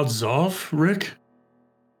this about Zov, Rick?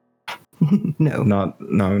 No. Not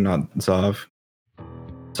Zav.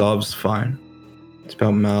 Zav's fine. It's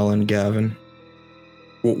about Mal and Gavin.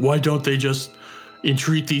 Why don't they just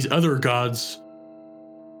entreat these other gods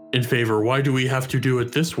in favor? Why do we have to do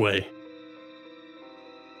it this way?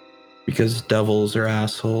 Because devils are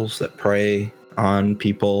assholes that prey on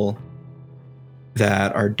people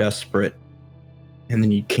that are desperate, and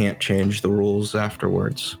then you can't change the rules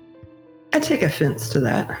afterwards. I take offense to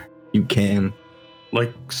that. You can.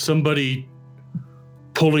 Like somebody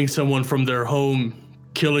pulling someone from their home,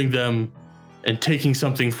 killing them, and taking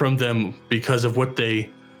something from them because of what they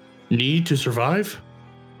need to survive?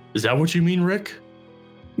 Is that what you mean, Rick?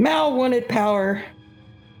 Mal wanted power.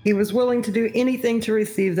 He was willing to do anything to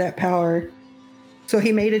receive that power. So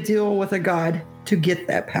he made a deal with a god to get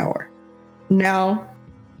that power. Now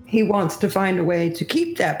he wants to find a way to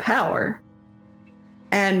keep that power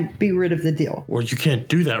and be rid of the deal. Well, you can't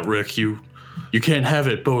do that, Rick. You can't have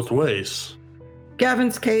it both ways.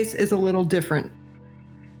 Gavin's case is a little different.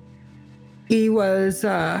 He was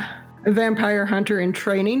a vampire hunter in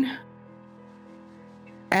training,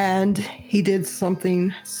 and he did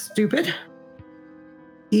something stupid.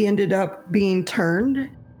 He ended up being turned,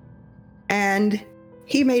 and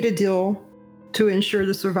he made a deal to ensure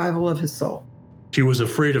the survival of his soul. He was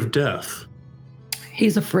afraid of death.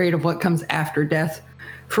 He's afraid of what comes after death.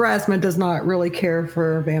 Pharasma does not really care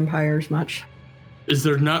for vampires much. Is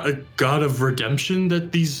there not a god of redemption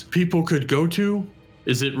that these people could go to?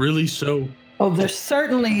 Is it really so? Oh, there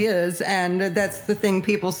certainly is, and that's the thing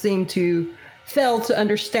people seem to fail to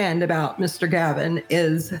understand about Mr. Gavin,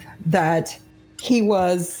 is that he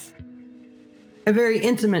was a very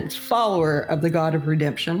intimate follower of the god of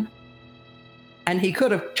redemption, and he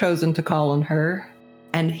could have chosen to call on her,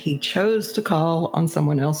 and he chose to call on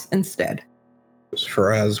someone else instead.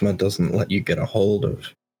 Pharasma doesn't let you get a hold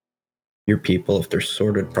of your people if they're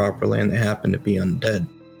sorted properly and they happen to be undead.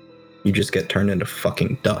 You just get turned into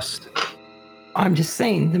fucking dust. I'm just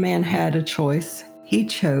saying, the man had a choice. He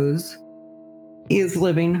chose. He is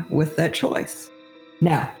living with that choice.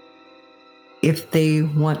 Now, if they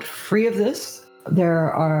want free of this,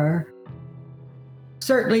 there are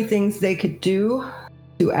certainly things they could do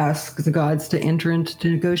to ask the gods to enter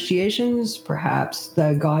into negotiations. Perhaps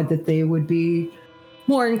the god that they would be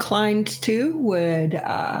more inclined to would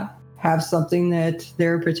have something that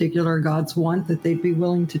their particular gods want that they'd be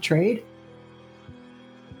willing to trade.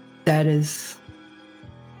 That is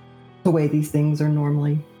the way these things are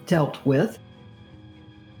normally dealt with.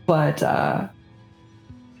 But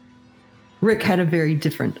Rick had a very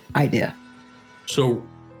different idea. So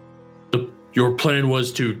your plan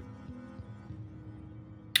was to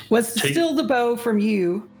steal the bow from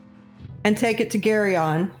you and take it to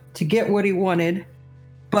Garyon to get what he wanted,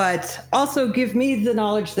 but also give me the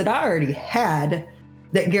knowledge that I already had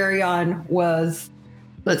that Garyon was,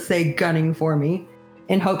 let's say, gunning for me,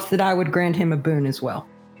 in hopes that I would grant him a boon as well.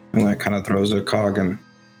 And that kind of throws a cog in.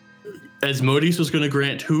 Asmodeus was going to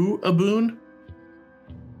grant who a boon?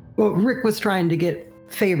 Well, Rick was trying to get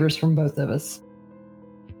favors from both of us.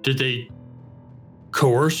 Did they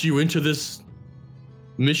coerce you into this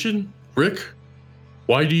mission, Rick?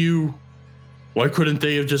 Why couldn't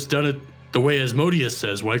they have just done it the way Asmodeus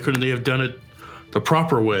says? Why couldn't they have done it the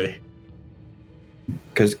proper way?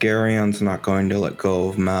 Because Garyon's not going to let go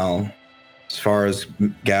of Mal. As far as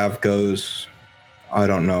Gav goes, I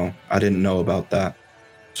don't know. I didn't know about that.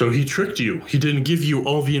 So he tricked you. He didn't give you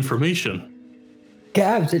all the information.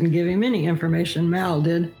 Gav didn't give him any information. Mal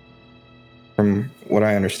did. From what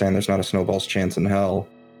I understand, there's not a snowball's chance in hell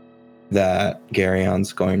that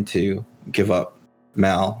Garion's going to give up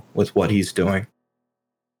Mal with what he's doing.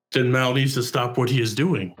 Then Mal needs to stop what he is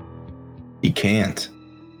doing. He can't,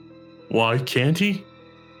 Why can't he?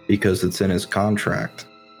 because it's in his contract.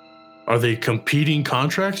 Are they competing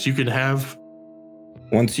contracts? You can have...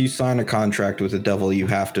 Once you sign a contract with the devil, you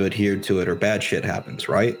have to adhere to it or bad shit happens,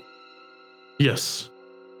 right? Yes.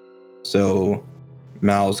 So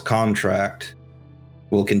Mal's contract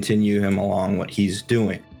will continue him along what he's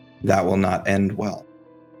doing. That will not end well.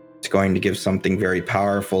 It's going to give something very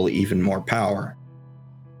powerful even more power.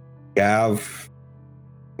 Gav,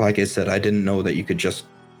 like I said, I didn't know that you could just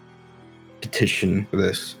petition for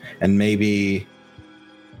this, and maybe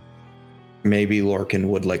Lorcan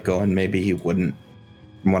would let go and maybe he wouldn't.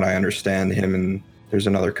 From what I understand, him and there's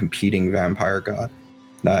another competing vampire god.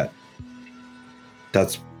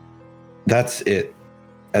 That's it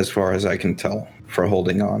as far as I can tell for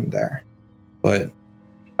holding on there. But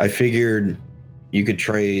I figured you could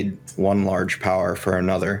trade one large power for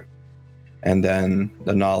another, and then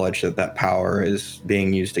the knowledge that that power is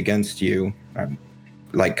being used against you,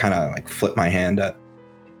 kind of flip my hand at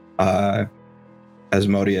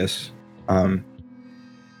Asmodeus,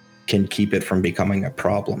 can keep it from becoming a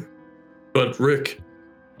problem. But Rick,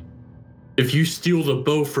 if you steal the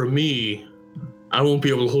bow from me, I won't be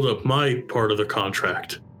able to hold up my part of the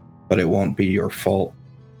contract. But it won't be your fault.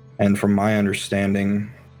 And from my understanding,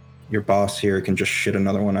 your boss here can just shit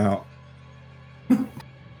another one out.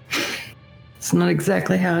 It's not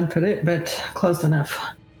exactly how I'd put it, but close enough.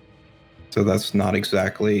 So that's not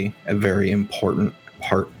exactly a very important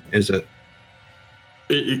part, is it?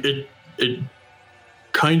 It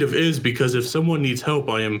kind of is, because if someone needs help,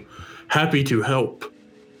 I am happy to help.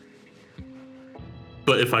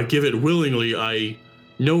 But if I give it willingly, I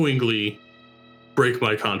knowingly break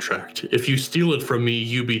my contract. If you steal it from me,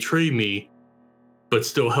 you betray me, but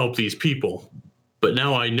still help these people. But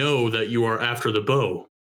now I know that you are after the bow.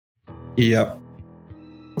 Yep.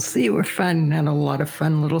 We'll see, we're finding out a lot of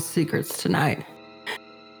fun little secrets tonight.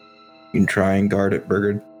 You can try and guard it,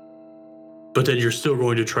 Burgard. But then you're still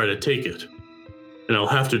going to try to take it. And I'll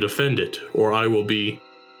have to defend it, or I will be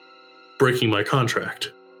breaking my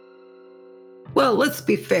contract. Well, let's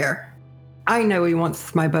be fair. I know he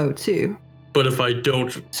wants my bow too. But if I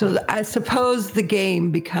don't... So I suppose the game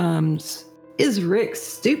becomes, is Rick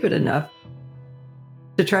stupid enough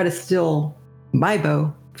to try to steal my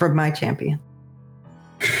bow from my champion?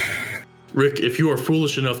 Rick, if you are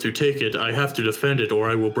foolish enough to take it, I have to defend it or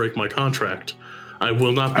I will break my contract. I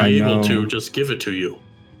will not be able to just give it to you.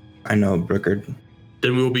 I know, Burgard.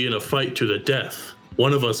 Then we will be in a fight to the death.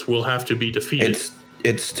 One of us will have to be defeated.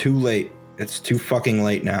 It's too late. It's too fucking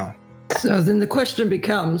late now. So then the question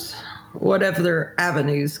becomes, what other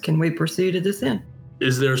avenues can we pursue to this end?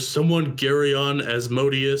 Is there someone Garion,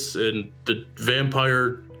 Asmodeus, and the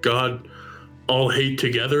vampire god all hate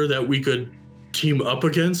together that we could team up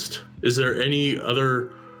against? Is there any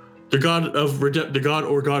other... The god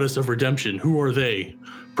or goddess of redemption, who are they?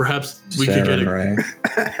 Perhaps we could get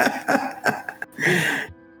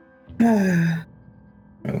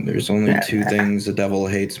There's only two things the devil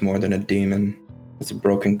hates more than a demon. It's a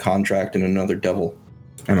broken contract and another devil.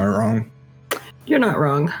 Am I wrong? You're not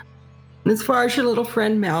wrong. As far as your little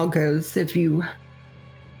friend Mal goes, if you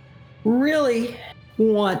really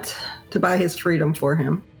want to buy his freedom for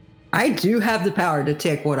him, I do have the power to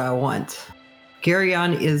take what I want.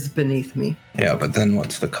 Garion is beneath me. Yeah, but then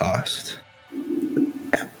what's the cost?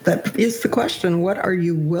 That is the question. What are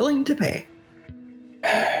you willing to pay?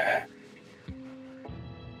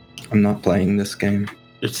 I'm not playing this game.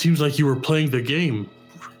 It seems like you were playing the game,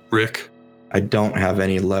 Rick. I don't have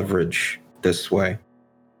any leverage this way.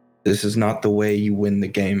 This is not the way you win the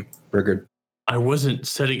game, Burgard. I wasn't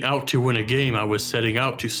setting out to win a game. I was setting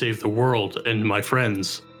out to save the world and my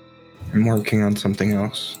friends. I'm working on something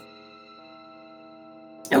else.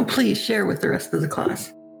 Oh, please share with the rest of the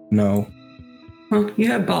class. No. Well, you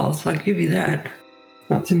have balls. I'll give you that.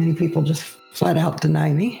 Not too many people just flat out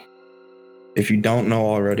deny me. If you don't know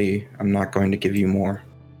already, I'm not going to give you more.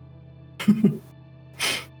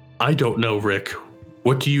 I don't know, Rick.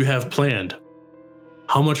 What do you have planned?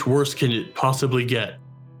 How much worse can it possibly get?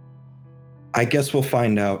 I guess we'll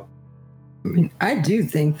find out. I mean, I do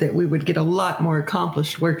think that we would get a lot more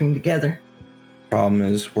accomplished working together. Problem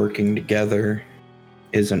is, working together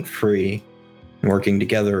isn't free. Working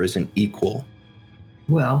together isn't equal.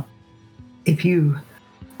 Well, if you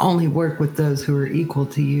only work with those who are equal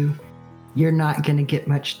to you, you're not going to get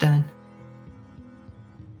much done.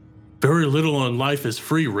 Very little in life is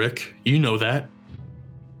free, Rick. You know that.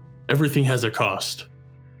 Everything has a cost.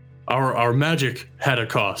 Our magic had a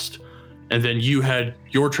cost. And then you had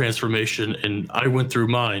your transformation and I went through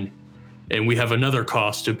mine. And we have another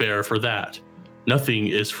cost to bear for that. Nothing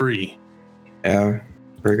is free. Yeah,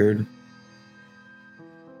 Brigard.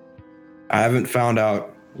 I haven't found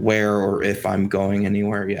out where or if I'm going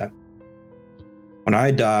anywhere yet. When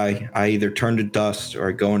I die, I either turn to dust or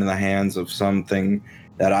I go into the hands of something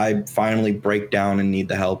that I finally break down and need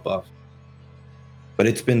the help of. But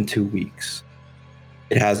it's been 2 weeks.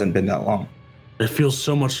 It hasn't been that long. It feels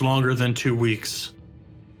so much longer than 2 weeks.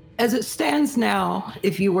 As it stands now,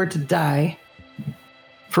 if you were to die,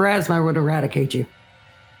 Pharasma would eradicate you.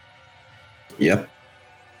 Yep.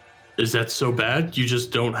 Is that so bad? You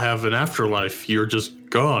just don't have an afterlife. You're just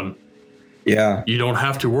gone. Yeah. You don't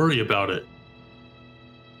have to worry about it.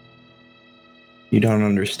 You don't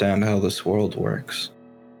understand how this world works,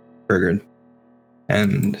 Brigard.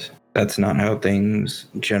 And that's not how things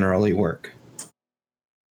generally work.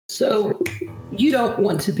 So you don't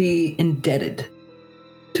want to be indebted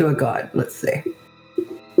to a god, let's say.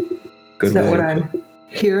 Good Is that way what to I'm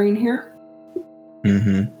hearing here?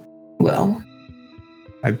 Mm-hmm. Well,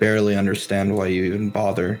 I barely understand why you even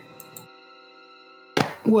bother.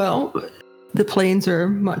 Well, the plains are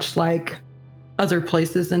much like other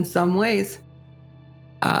places in some ways.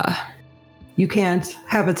 You can't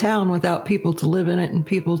have a town without people to live in it and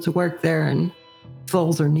people to work there, and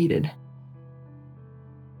souls are needed.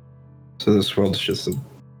 So this world's just a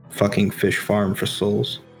fucking fish farm for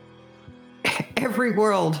souls. Every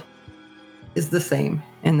world is the same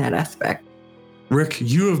in that aspect. Rick,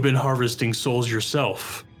 you have been harvesting souls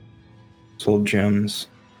yourself, Soul gems.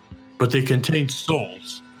 but they contain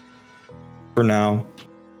souls. For now.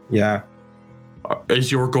 Yeah.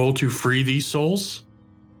 Is your goal to free these souls?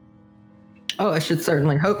 Oh, I should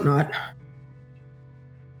certainly hope not.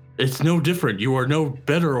 It's no different. You are no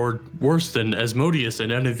better or worse than Asmodeus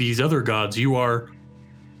and any of these other gods. You are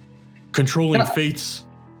controlling fates.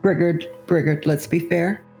 Brigard, let's be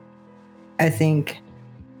fair. I think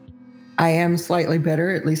I am slightly better.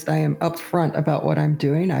 At least I am upfront about what I'm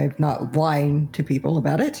doing. I'm not lying to people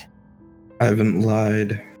about it. I haven't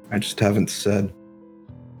lied. I just haven't said.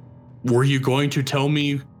 Were you going to tell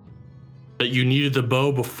me that you needed the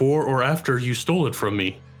bow before or after you stole it from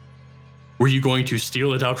me? Were you going to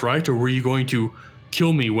steal it outright, or were you going to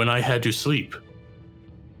kill me when I had to sleep?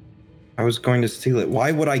 I was going to steal it.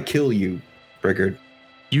 Why would I kill you, Brigard?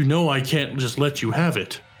 You know I can't just let you have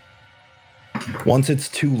it. Once it's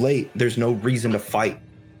too late, there's no reason to fight.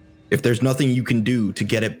 If there's nothing you can do to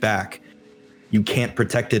get it back, you can't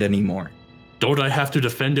protect it anymore. Don't I have to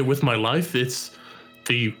defend it with my life? It's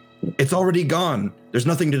already gone. There's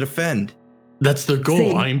nothing to defend. That's the goal.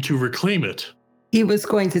 See. I am to reclaim it. He was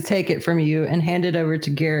going to take it from you and hand it over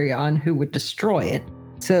to Garyon, who would destroy it.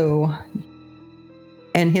 So,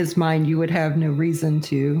 in his mind, you would have no reason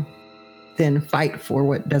to then fight for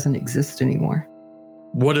what doesn't exist anymore.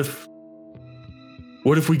 What if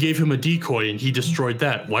we gave him a decoy and he destroyed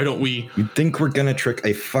that? Why don't we? You think we're gonna trick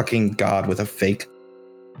a fucking god with a fake?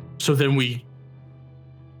 So then we,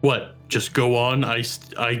 what? Just go on.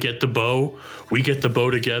 I get the bow. We get the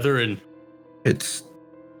bow together, and It's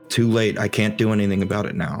too late. I can't do anything about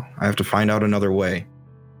it now. I have to find out another way.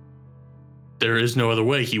 there is no other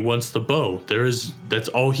way. He wants the bow. That's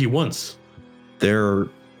all he wants. There's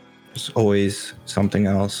always something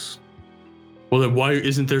else. Well, then why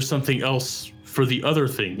isn't there something else for the other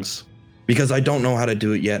things? Because I don't know how to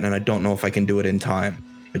do it yet, and I don't know if I can do it in time.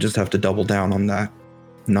 I just have to double down on that.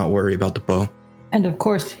 Not worry about the bow. And of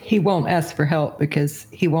course, he won't ask for help because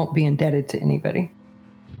he won't be indebted to anybody.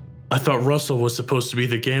 I thought Russell was supposed to be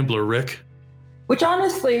the gambler, Rick. Which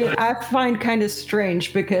honestly, I find kind of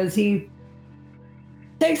strange because he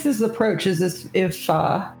takes his approach as if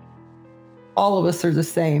all of us are the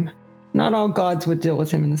same. Not all gods would deal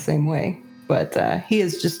with him in the same way, but he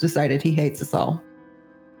has just decided he hates us all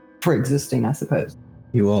for existing, I suppose.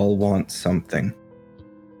 You all want something.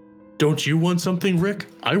 Don't you want something, Rick?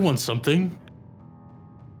 I want something.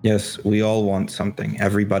 Yes, we all want something.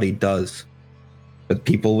 Everybody does. But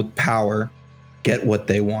people with power get what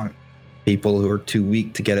they want. People who are too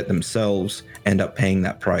weak to get it themselves end up paying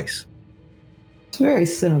that price. It's a very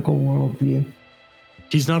cynical worldview.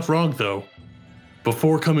 He's not wrong, though.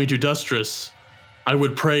 Before coming to Dustris, I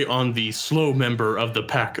would prey on the slow member of the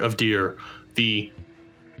pack of deer. The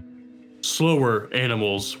slower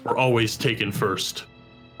animals were always taken first.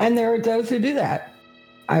 And there are those who do that.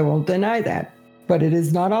 I won't deny that. But it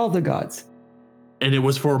is not all the gods. And it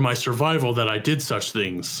was for my survival that I did such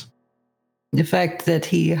things. The fact that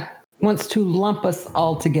he wants to lump us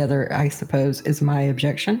all together, I suppose, is my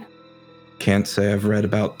objection. Can't say I've read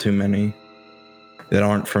about too many that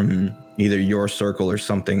aren't from either your circle or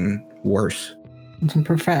something worse.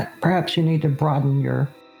 Perhaps you need to broaden your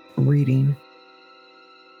reading.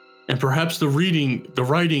 And perhaps the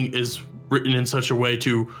writing is written in such a way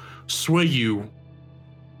to sway you.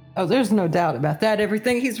 Oh, there's no doubt about that.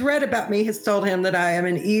 Everything he's read about me has told him that I am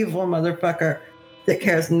an evil motherfucker that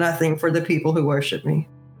cares nothing for the people who worship me.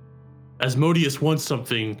 Asmodeus wants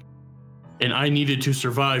something, and I needed to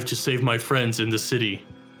survive to save my friends in the city,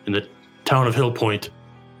 in the town of Hill Point.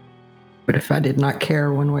 But if I did not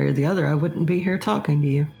care one way or the other, I wouldn't be here talking to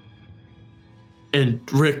you. And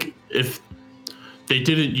Rick, if they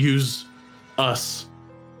didn't use us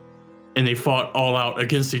and they fought all out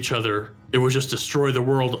against each other, it would just destroy the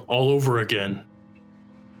world all over again.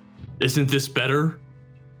 Isn't this better?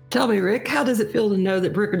 Tell me, Rick, how does it feel to know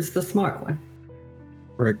that Brickard's the smart one?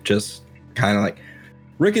 Rick just kind of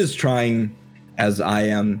Rick is trying, as I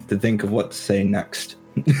am, to think of what to say next.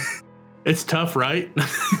 It's tough, right?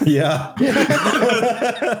 Yeah.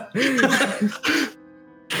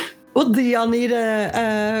 Well, do y'all need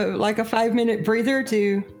a 5-minute breather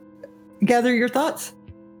to gather your thoughts?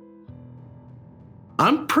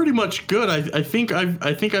 I'm pretty much good. I think I've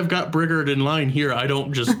got Brigard in line here. I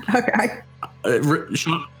don't just. Okay.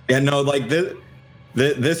 Sean, Yeah, no,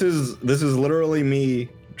 this is literally me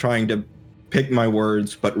trying to pick my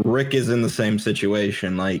words, but Rick is in the same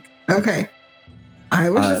situation. Okay. I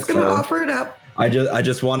was just gonna offer it up. I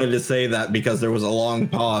just wanted to say that because there was a long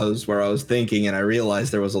pause where I was thinking, and I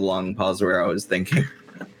realized there was a long pause where I was thinking.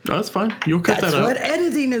 no, that's fine. You'll cut That's that out. what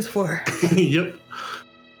editing is for. Yep.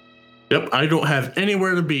 I don't have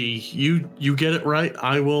anywhere to be. You get it right.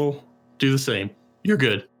 I will do the same. You're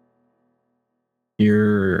good.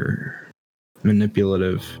 You're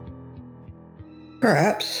manipulative.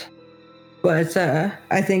 Perhaps. But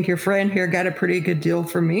I think your friend here got a pretty good deal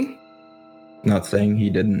from me. Not saying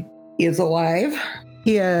he didn't. He is alive.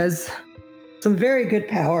 He has some very good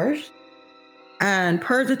powers. And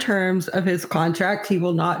per the terms of his contract, he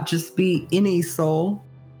will not just be any soul.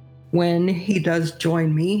 When he does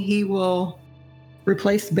join me, he will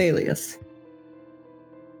replace Balius,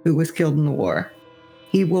 who was killed in the war.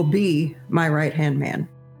 He will be my right-hand man.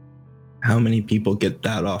 How many people get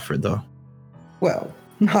that offer, though? Well,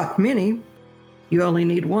 not many. You only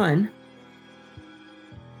need one.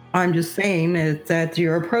 I'm just saying that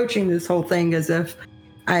you're approaching this whole thing as if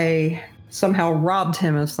I somehow robbed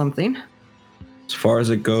him of something. As far as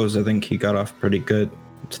it goes, I think he got off pretty good.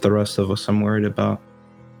 It's the rest of us I'm worried about.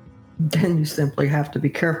 Then you simply have to be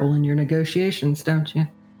careful in your negotiations, don't you?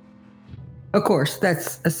 Of course,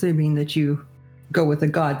 that's assuming that you go with a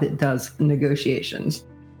god that does negotiations.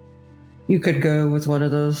 You could go with one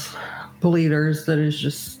of those leaders that is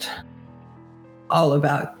just all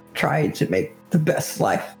about trying to make the best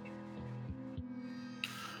life.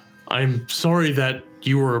 I'm sorry that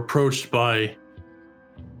you were approached by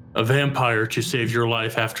a vampire to save your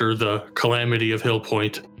life after the calamity of Hill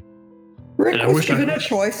Point. Rick And I was wish given a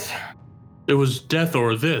choice. It was death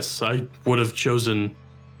or this. I would have chosen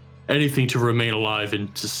anything to remain alive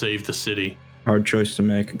and to save the city. Hard choice to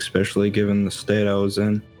make, especially given the state I was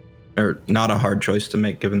in. Or not a hard choice to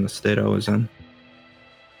make given the state I was in.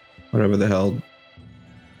 Whatever the hell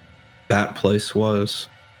that place was.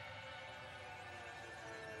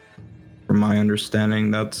 From my understanding,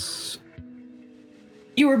 that's...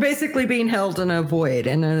 You were basically being held in a void,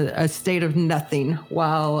 in a state of nothing,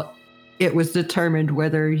 while it was determined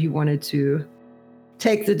whether you wanted to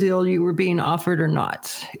take the deal you were being offered or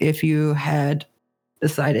not. If you had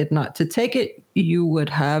decided not to take it, you would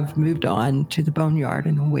have moved on to the boneyard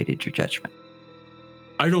and awaited your judgment.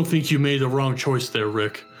 I don't think you made the wrong choice there,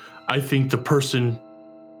 Rick. I think the person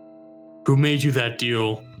who made you that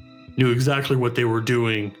deal knew exactly what they were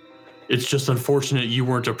doing. It's just unfortunate you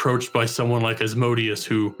weren't approached by someone like Asmodeus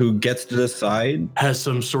who gets to decide? Has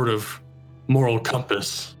some sort of moral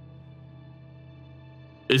compass.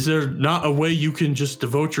 Is there not a way you can just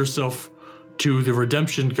devote yourself to the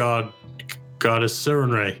redemption goddess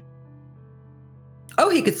Serenray? Oh,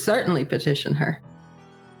 he could certainly petition her.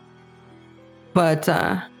 But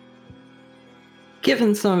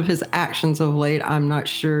given some of his actions of late, I'm not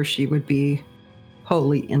sure she would be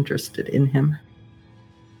wholly interested in him.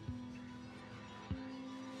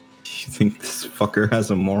 You think this fucker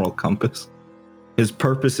has a moral compass? His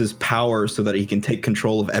purpose is power so that he can take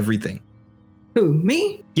control of everything. Who,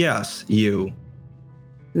 me? Yes, you.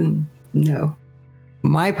 No.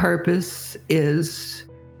 My purpose is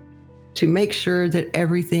to make sure that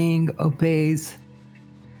everything obeys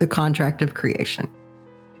the contract of creation.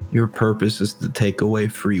 Your purpose is to take away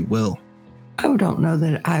free will. I don't know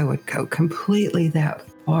that I would go completely that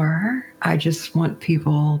far. I just want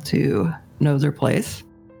people to know their place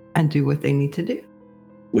and do what they need to do.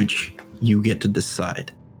 which you get to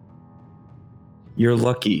decide. You're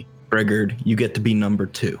lucky, Brigard. You get to be number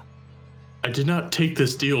 2. I did not take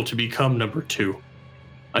this deal to become number 2.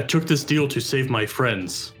 I took this deal to save my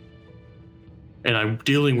friends. And I'm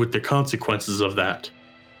dealing with the consequences of that.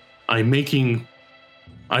 I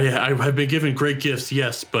have been given great gifts,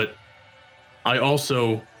 yes, but I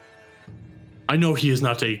know he is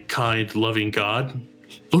not a kind, loving God.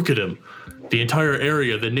 Look at him. The entire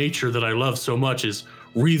area, the nature that I love so much is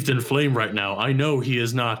wreathed in flame right now. I know he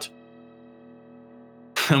is not...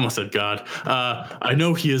 I almost said God. I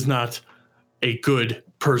know he is not a good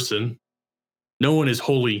person. No one is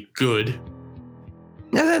wholly good.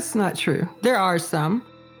 No, that's not true. There are some.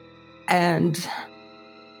 And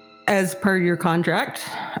as per your contract,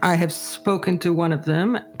 I have spoken to one of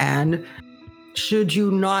them, and should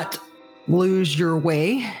you not lose your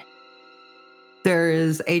way, there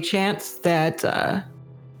is a chance that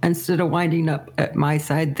instead of winding up at my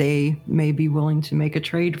side, they may be willing to make a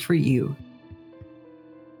trade for you.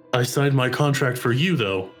 I signed my contract for you,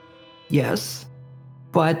 though. Yes.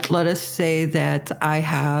 But let us say that I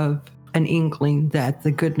have an inkling that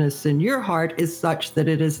the goodness in your heart is such that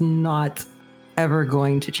it is not ever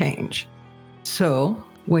going to change. So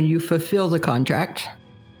when you fulfill the contract,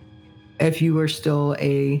 if you are still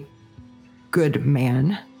a good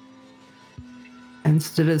man,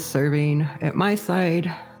 instead of serving at my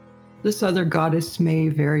side, this other goddess may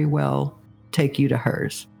very well take you to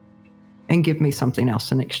hers and give me something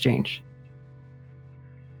else in exchange.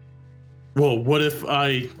 Well, what if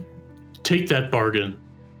I take that bargain?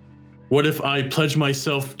 What if I pledge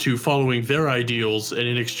myself to following their ideals, and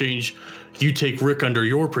in exchange, you take Rick under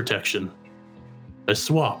your protection? A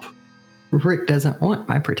swap. Rick doesn't want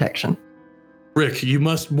my protection. Rick, you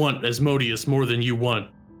must want Asmodeus more than you want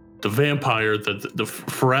the vampire, the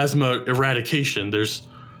Pharasma eradication. This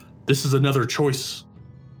is another choice.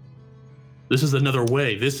 This is another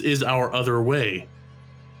way. This is our other way.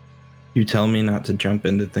 You tell me not to jump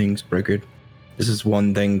into things, Brigard. This is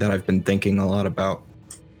one thing that I've been thinking a lot about.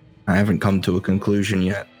 I haven't come to a conclusion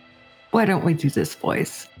yet. Why don't we do this,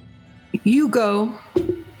 boys? You go,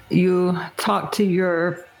 you talk to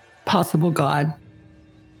your possible god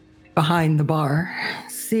behind the bar,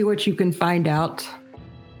 see what you can find out,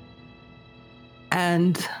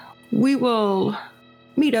 and we will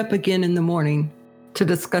meet up again in the morning to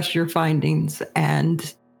discuss your findings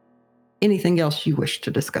and anything else you wish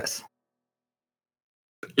to discuss.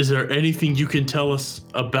 Is there anything you can tell us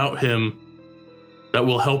about him that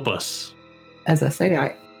will help us? As I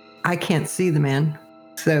say, I can't see the man,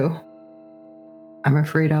 so I'm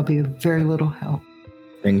afraid I'll be of very little help.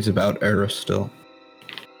 Things about Eris still.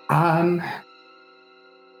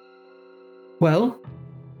 Well,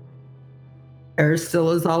 Eris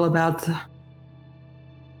still is all about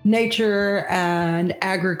nature and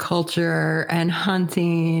agriculture and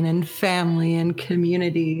hunting and family and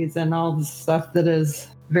communities and all the stuff that is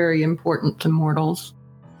very important to mortals.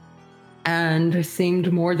 And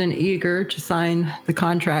seemed more than eager to sign the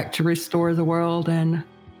contract to restore the world and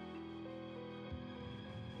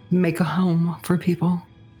make a home for people.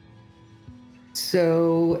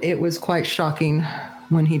 So it was quite shocking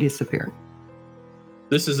when he disappeared.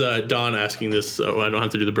 This is Don asking this, so I don't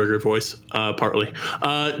have to do the Brigard voice, partly.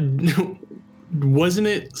 Wasn't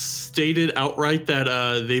it stated outright that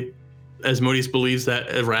Asmodeus believes that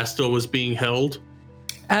Erastil was being held?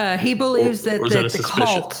 He believes that the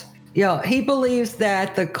cult... Yeah, he believes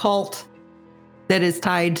that the cult that is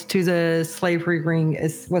tied to the slavery ring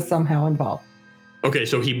was somehow involved. Okay,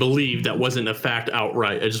 so he believed that wasn't a fact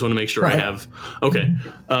outright. I just want to make sure right. I have... Okay.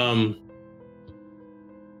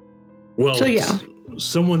 Well, so, yeah.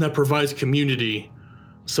 Someone that provides community,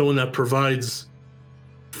 someone that provides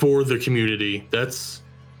for the community, that's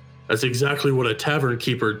exactly what a tavern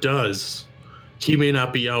keeper does. He may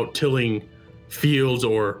not be out tilling fields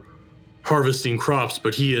or harvesting crops,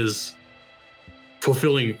 but he is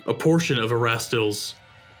fulfilling a portion of Erastil's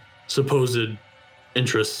supposed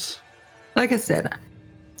interests. Like I said,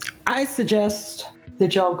 I suggest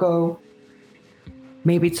that y'all go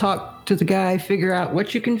maybe talk to the guy, figure out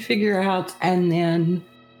what you can figure out, and then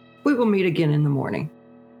we will meet again in the morning.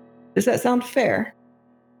 Does that sound fair?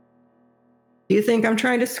 Do you think I'm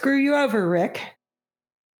trying to screw you over, Rick?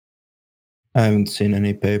 I haven't seen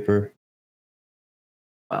any paper.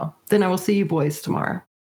 Well, then I will see you boys tomorrow.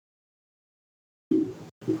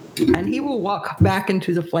 And he will walk back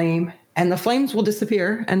into the flame, and the flames will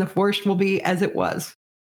disappear, and the forest will be as it was.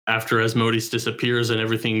 After Asmodeus disappears and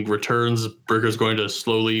everything returns, Brigger's going to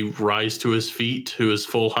slowly rise to his feet, to his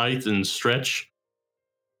full height, and stretch.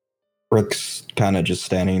 Rick's kind of just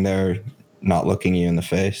standing there, not looking you in the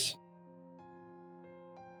face.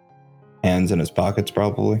 Hands in his pockets,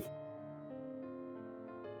 probably.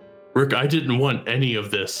 Rick, I didn't want any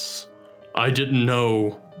of this. I didn't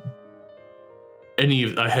know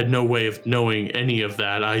I had no way of knowing any of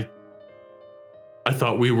that. I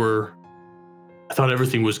thought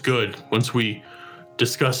everything was good. Once we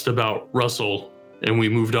discussed about Russell and we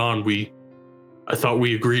moved on, I thought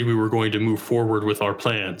we agreed we were going to move forward with our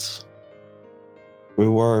plans. We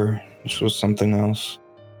were. This was something else.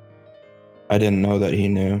 I didn't know that he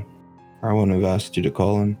knew. I wouldn't have asked you to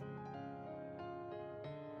call him.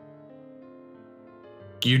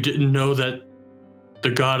 You didn't know that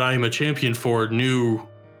the god I am a champion for knew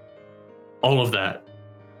all of that.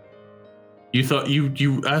 You thought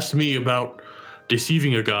you asked me about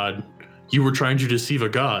deceiving a god. You were trying to deceive a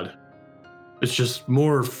god. It's just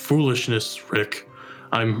more foolishness, Rick.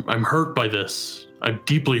 I'm hurt by this. I'm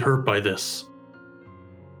deeply hurt by this.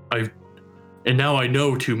 And now I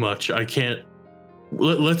know too much. I can't.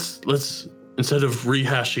 Let's instead of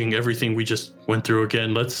rehashing everything we just went through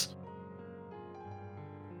again, let's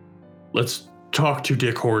talk to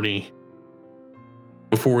Dick Horney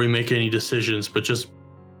before we make any decisions, but just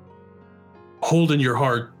hold in your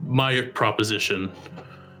heart my proposition.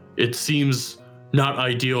 It seems not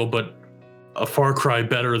ideal, but a far cry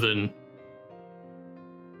better than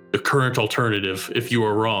the current alternative if you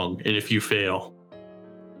are wrong and if you fail.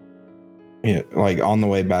 Yeah, like on the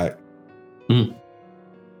way back.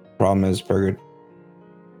 Problem is, Burgard,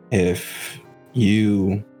 if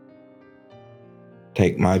you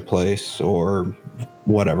take my place or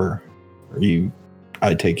whatever,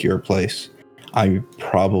 I take your place, I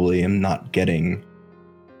probably am not getting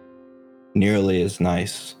nearly as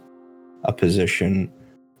nice a position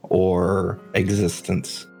or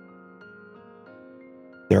existence.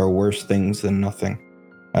 There are worse things than nothing.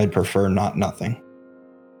 I'd prefer not nothing.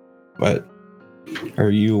 But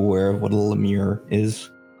are you aware of what a lemure is?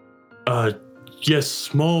 Yes,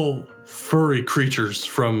 small furry creatures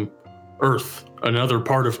from Earth, another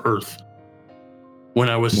part of Earth. When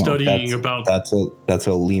I was studying about that's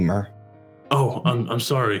a lemur. Oh, I'm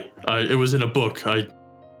sorry. It was in a book. I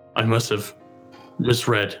must have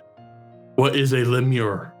misread. What is a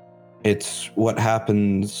lemure? It's what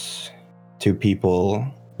happens to people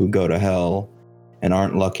who go to hell and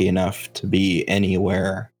aren't lucky enough to be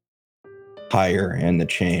anywhere higher in the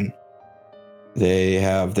chain. They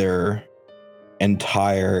have their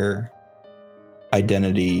entire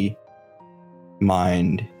identity,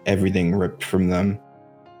 mind, everything ripped from them.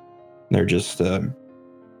 They're just a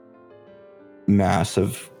mass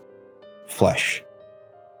of flesh.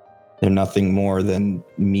 They're nothing more than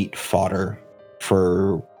meat fodder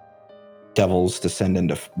for devils to send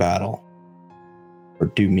into battle or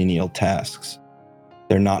do menial tasks.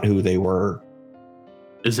 They're not who they were.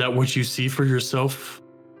 Is that what you see for yourself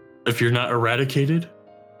if you're not eradicated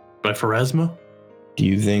by Pharasma? Do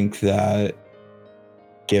you think that,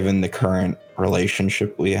 given the current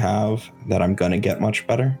relationship we have, that I'm going to get much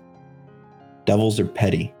better? Devils are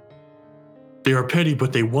petty. They are petty,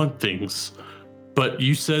 but they want things. But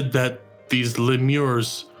you said that these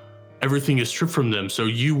lemures, everything is stripped from them, so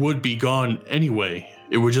you would be gone anyway.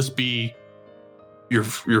 It would just be your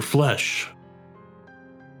flesh.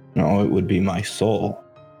 No, it would be my soul.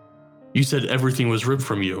 You said everything was ripped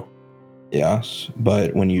from you. Yes,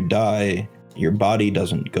 but when you die, your body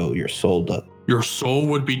doesn't go, your soul does. Your soul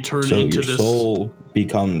would be turned So into your this. soul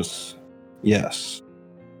becomes, yes,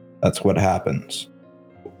 that's what happens.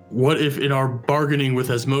 What if in our bargaining with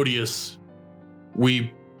Asmodeus,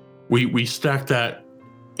 we stack that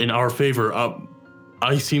in our favor?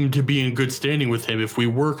 I seem to be in good standing with him. If we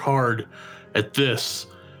work hard at this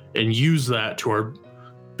and use that to our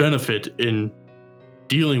benefit in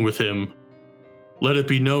dealing with him, let it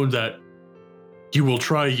be known that you will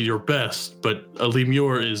try your best, but a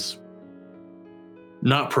lemure is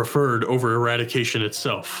not preferred over eradication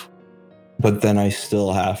itself. But then I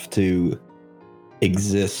still have to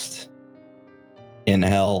exist in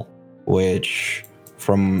hell, which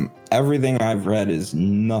from everything I've read is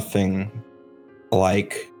nothing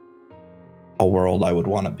like a world I would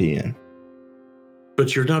want to be in.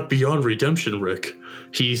 But you're not beyond redemption, Rick.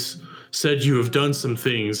 He's said you have done some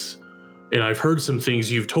things, and I've heard some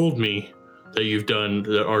things you've told me that you've done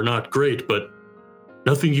that are not great, but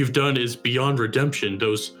nothing you've done is beyond redemption.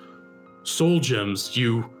 Those soul gems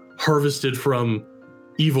you harvested from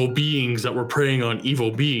evil beings that were preying on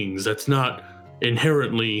evil beings, that's not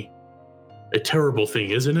inherently a terrible thing,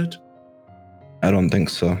 isn't it? I don't think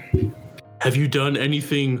so. Have you done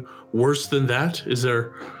anything worse than that?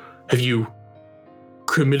 Have you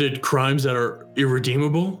committed crimes that are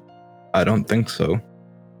irredeemable? I don't think so.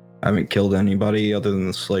 I haven't killed anybody other than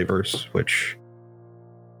the slavers, which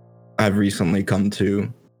I've recently come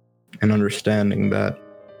to an understanding that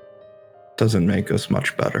doesn't make us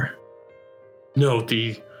much better. No,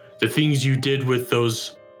 the things you did with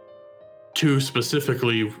those two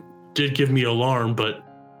specifically did give me alarm, but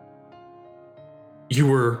you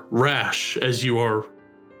were rash, as you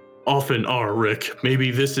often are, Rick. Maybe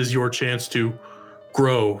this is your chance to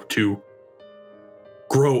grow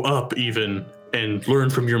up even, and learn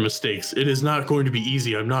from your mistakes. It is not going to be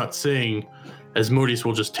easy. I'm not saying Asmodeus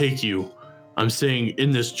will just take you. I'm saying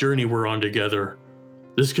in this journey we're on together,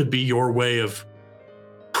 this could be your way of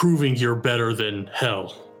proving you're better than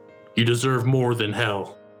hell. You deserve more than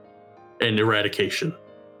hell and eradication.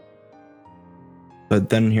 But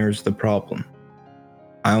then here's the problem.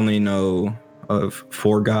 I only know of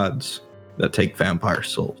 4 gods that take vampire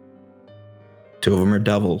souls. 2 of them are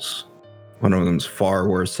devils. One of them's far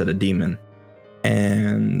worse at a demon.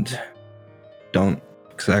 And don't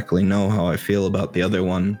exactly know how I feel about the other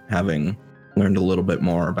one, having learned a little bit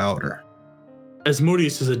more about her.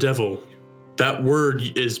 Asmodeus is a devil. That word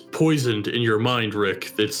is poisoned in your mind,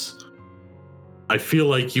 Rick. I feel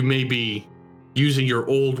like you may be using your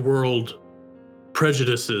old world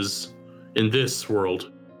prejudices in this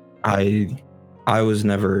world. I was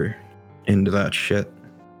never into that shit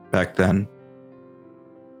back then.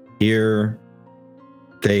 Here,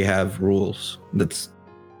 they have rules. That's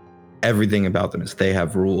everything about them is they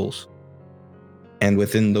have rules. And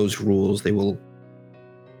within those rules, they will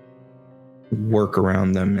work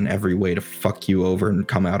around them in every way to fuck you over and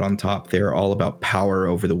come out on top. They're all about power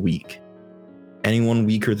over the weak. Anyone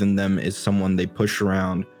weaker than them is someone they push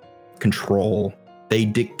around, control. They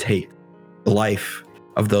dictate the life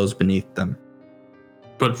of those beneath them.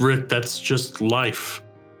 But Rick, that's just life.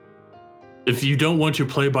 If you don't want to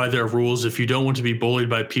play by their rules, if you don't want to be bullied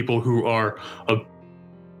by people who are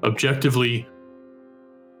objectively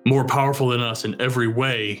more powerful than us in every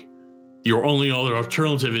way, your only other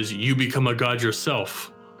alternative is you become a god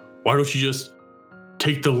yourself. Why don't you just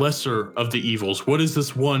take the lesser of the evils? What is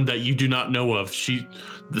this one that you do not know of?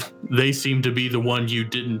 They seem to be the one you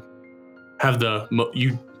didn't have that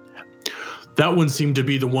one seemed to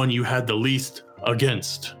be the one you had the least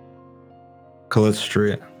against.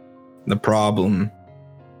 Callistria. The problem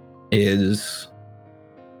is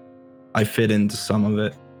I fit into some of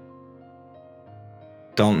it.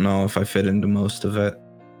 Don't know if I fit into most of it.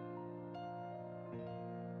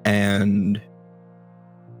 And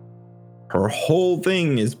her whole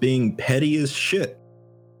thing is being petty as shit.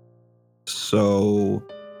 So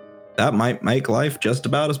that might make life just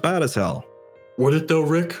about as bad as hell. Would it though,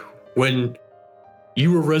 Rick? When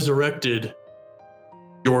you were resurrected,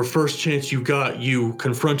 your first chance you got, you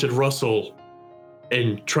confronted Russell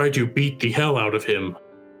and tried to beat the hell out of him.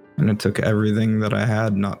 And it took everything that I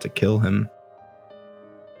had not to kill him.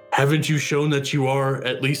 Haven't you shown that you are,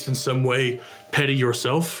 at least in some way, petty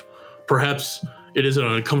yourself? Perhaps it is an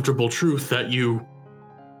uncomfortable truth that you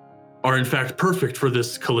are in fact perfect for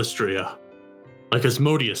this Callistria. Like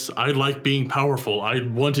Asmodeus, I like being powerful. I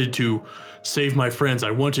wanted to save my friends.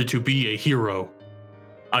 I wanted to be a hero.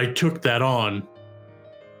 I took that on,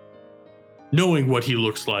 knowing what he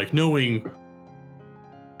looks like,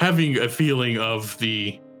 having a feeling of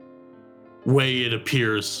the way it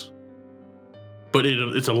appears, but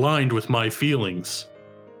it's aligned with my feelings.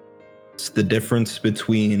 It's the difference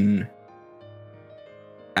between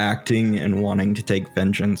acting and wanting to take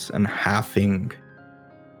vengeance and having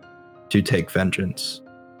to take vengeance.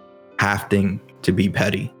 Having to be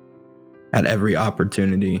petty at every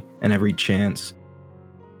opportunity and every chance.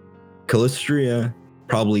 Callistria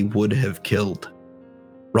probably would have killed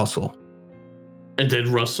Russell. And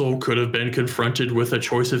then Russell could have been confronted with a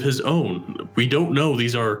choice of his own. We don't know.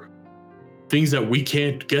 These are things that we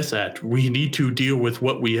can't guess at. We need to deal with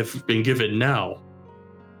what we have been given now.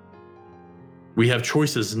 We have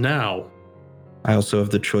choices now. I also have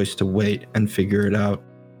the choice to wait and figure it out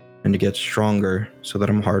and to get stronger so that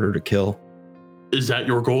I'm harder to kill. Is that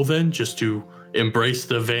your goal then? Just to embrace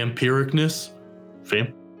the vampiricness?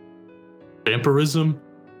 Vampirism?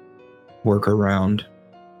 Work around.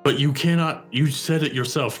 But you cannot, you said it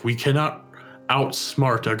yourself, we cannot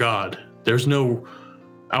outsmart a god. There's no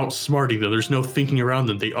outsmarting them. There's no thinking around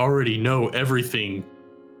them. They already know everything.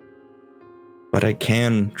 But I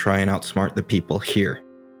can try and outsmart the people here.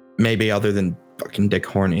 Maybe other than fucking Dick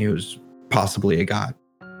Horny, who's possibly a god.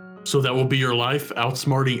 So that will be your life,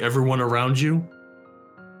 outsmarting everyone around you?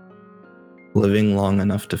 Living long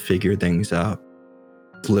enough to figure things out.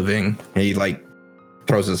 Living. He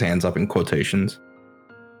throws his hands up in quotations.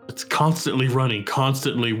 It's constantly running,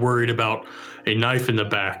 constantly worried about a knife in the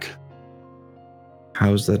back.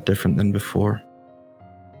 How is that different than before?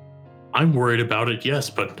 I'm worried about it, yes,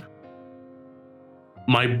 but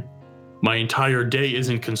my entire day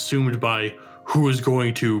isn't consumed by who is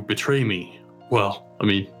going to betray me. Well, I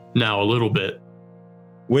mean, now a little bit.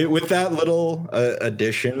 With that little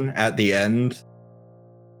addition at the end,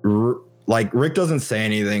 Rick doesn't say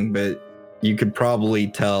anything, but you could probably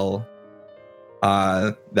tell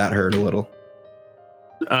that hurt a little.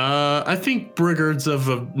 I think Brigard's of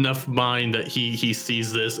enough mind that he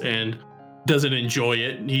sees this and doesn't enjoy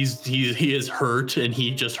it. He is hurt, and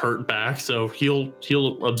he just hurt back, so he'll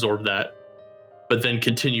absorb that, but then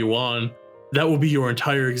continue on. That will be your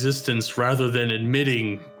entire existence, rather than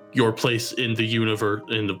admitting your place in the universe,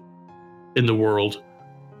 in the world,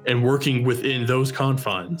 and working within those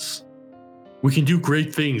confines. We can do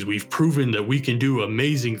great things. We've proven that we can do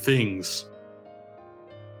amazing things.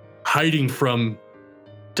 Hiding from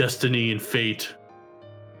destiny and fate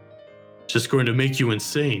just going to make you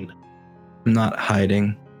insane. I'm not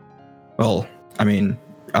hiding. Well, I mean,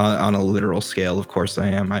 on a literal scale, of course I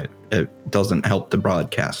am. It doesn't help to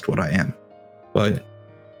broadcast what I am. But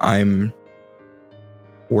I'm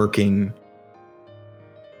working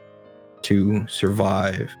to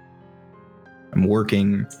survive. I'm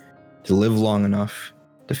working to live long enough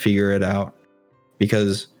to figure it out.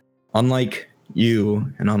 Because unlike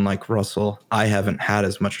you and unlike Russell, I haven't had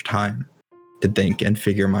as much time to think and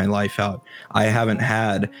figure my life out. I haven't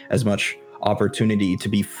had as much opportunity to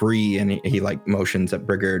be free, and he like motions at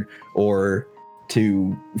Brigard, or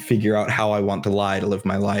to figure out how I want to lie to live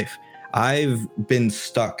my life. I've been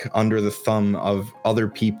stuck under the thumb of other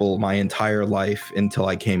people my entire life until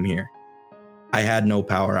I came here. I had no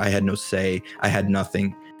power, I had no say, I had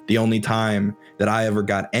nothing. The only time that I ever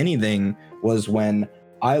got anything was when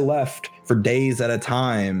I left for days at a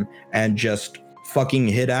time and just fucking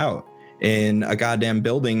hid out in a goddamn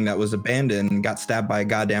building that was abandoned and got stabbed by a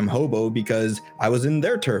goddamn hobo because I was in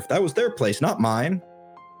their turf. That was their place, not mine.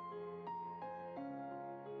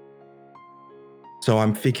 So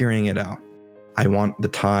I'm figuring it out. I want the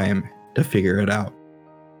time to figure it out.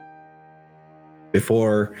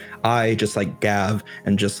 Before I, just like Gav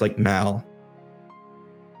and just like Mal,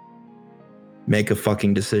 make a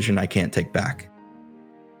fucking decision I can't take back.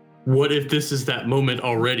 What if this is that moment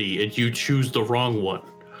already and you choose the wrong one?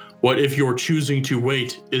 What if your choosing to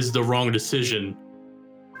wait is the wrong decision?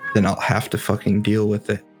 Then I'll have to fucking deal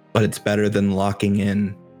with it. But it's better than locking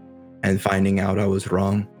in and finding out I was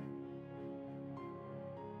wrong.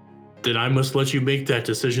 Then I must let you make that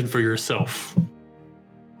decision for yourself.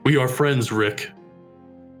 We are friends, Rick.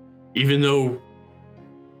 Even though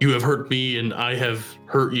you have hurt me and I have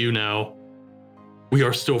hurt you now, we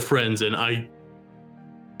are still friends, and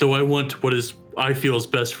though I want what I feel is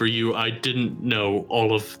best for you, I didn't know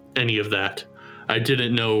any of that. I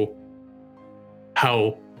didn't know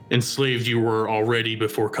how enslaved you were already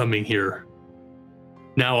before coming here.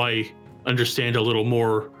 Now I understand a little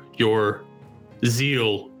more your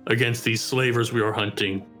zeal against these slavers we are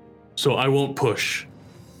hunting. So I won't push.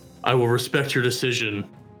 I will respect your decision,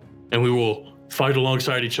 and we will fight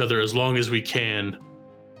alongside each other as long as we can,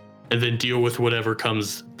 and then deal with whatever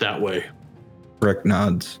comes that way. Rick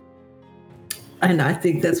nods. And I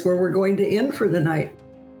think that's where we're going to end for the night.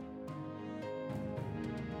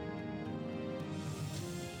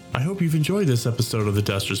 I hope you've enjoyed this episode of the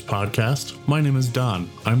Dusters Podcast. My name is Don.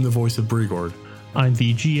 I'm the voice of Brigord. I'm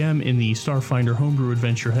the GM in the Starfinder Homebrew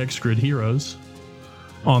Adventure Hexgrid Heroes.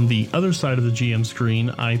 On the other side of the GM screen,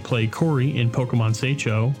 I play Corey in Pokemon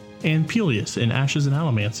Seicho and Peleus in Ashes and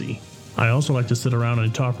Allomancy. I also like to sit around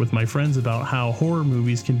and talk with my friends about how horror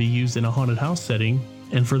movies can be used in a haunted house setting,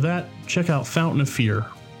 and for that, check out Fountain of Fear.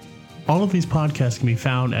 All of these podcasts can be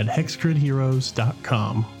found at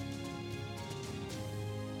hexgridheroes.com.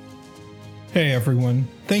 Hey everyone,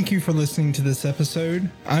 thank you for listening to this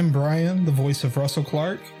episode. I'm Brian, the voice of Russell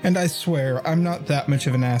Clark, and I swear I'm not that much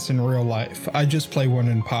of an ass in real life. I just play one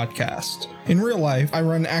in podcast. In real life, I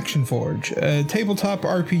run Action Forge, a tabletop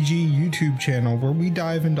RPG YouTube channel where we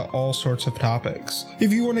dive into all sorts of topics.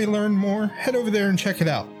 If you want to learn more, head over there and check it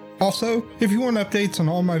out. Also, if you want updates on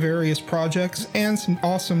all my various projects and some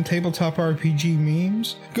awesome tabletop RPG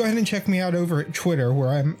memes, go ahead and check me out over at Twitter where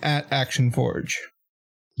I'm at Action Forge.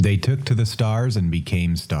 They took to the stars and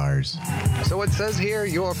became stars. So it says here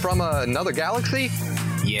you're from another galaxy?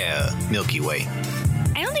 Yeah, Milky Way.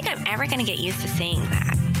 I don't think I'm ever going to get used to saying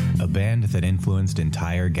that. A band that influenced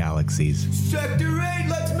entire galaxies. Sector 8,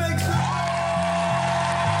 let's make some...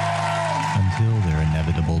 Until their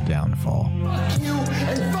inevitable downfall. Fuck you,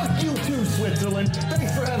 and fuck you too, Switzerland.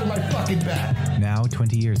 Thanks for having my fucking back. Now,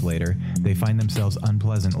 20 years later, they find themselves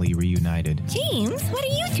unpleasantly reunited. James, what are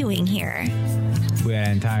you doing here? We're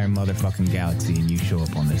an entire motherfucking galaxy, and you show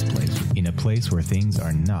up on this place in a place where things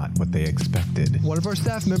are not what they expected. One of our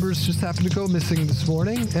staff members just happened to go missing this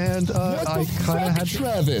morning, and I kind of had to...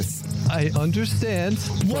 Travis? I understand.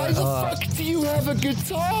 Why the fuck do you have a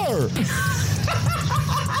guitar?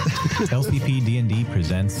 LCP D&D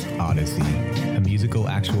presents Odyssey, a musical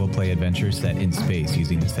actual play adventure set in space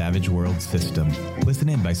using the Savage Worlds system. Listen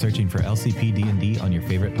in by searching for LCP D&D on your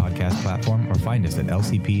favorite podcast platform or find us at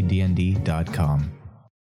lcpdnd.com.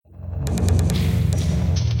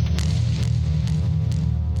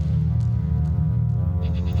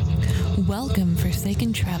 Welcome,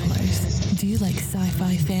 Forsaken Travelers. Do you like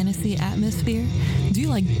sci-fi fantasy atmosphere? Do you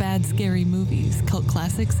like bad, scary movies, cult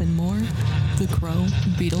classics, and more? The Crow,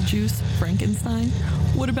 Beetlejuice, Frankenstein?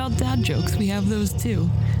 What about dad jokes? We have those too.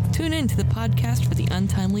 Tune in to the podcast for the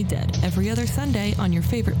Untimely Dead every other Sunday on your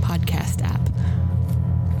favorite podcast app.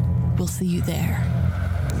 We'll see you there.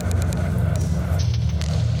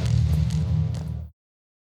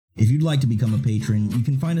 If you'd like to become a patron, you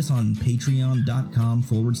can find us on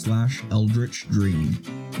patreon.com/Eldritch Dream.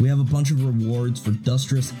 We have a bunch of rewards for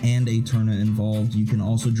Dustress and Aeterna involved. You can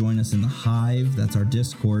also join us in the Hive, that's our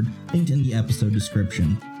Discord, linked in the episode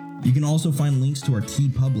description. You can also find links to our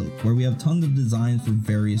TeePublic, where we have tons of designs for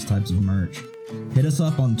various types of merch. Hit us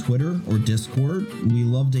up on Twitter or Discord. We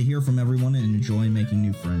love to hear from everyone and enjoy making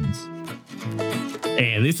new friends.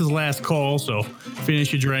 And this is last call, so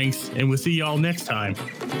finish your drinks, and we'll see y'all next time.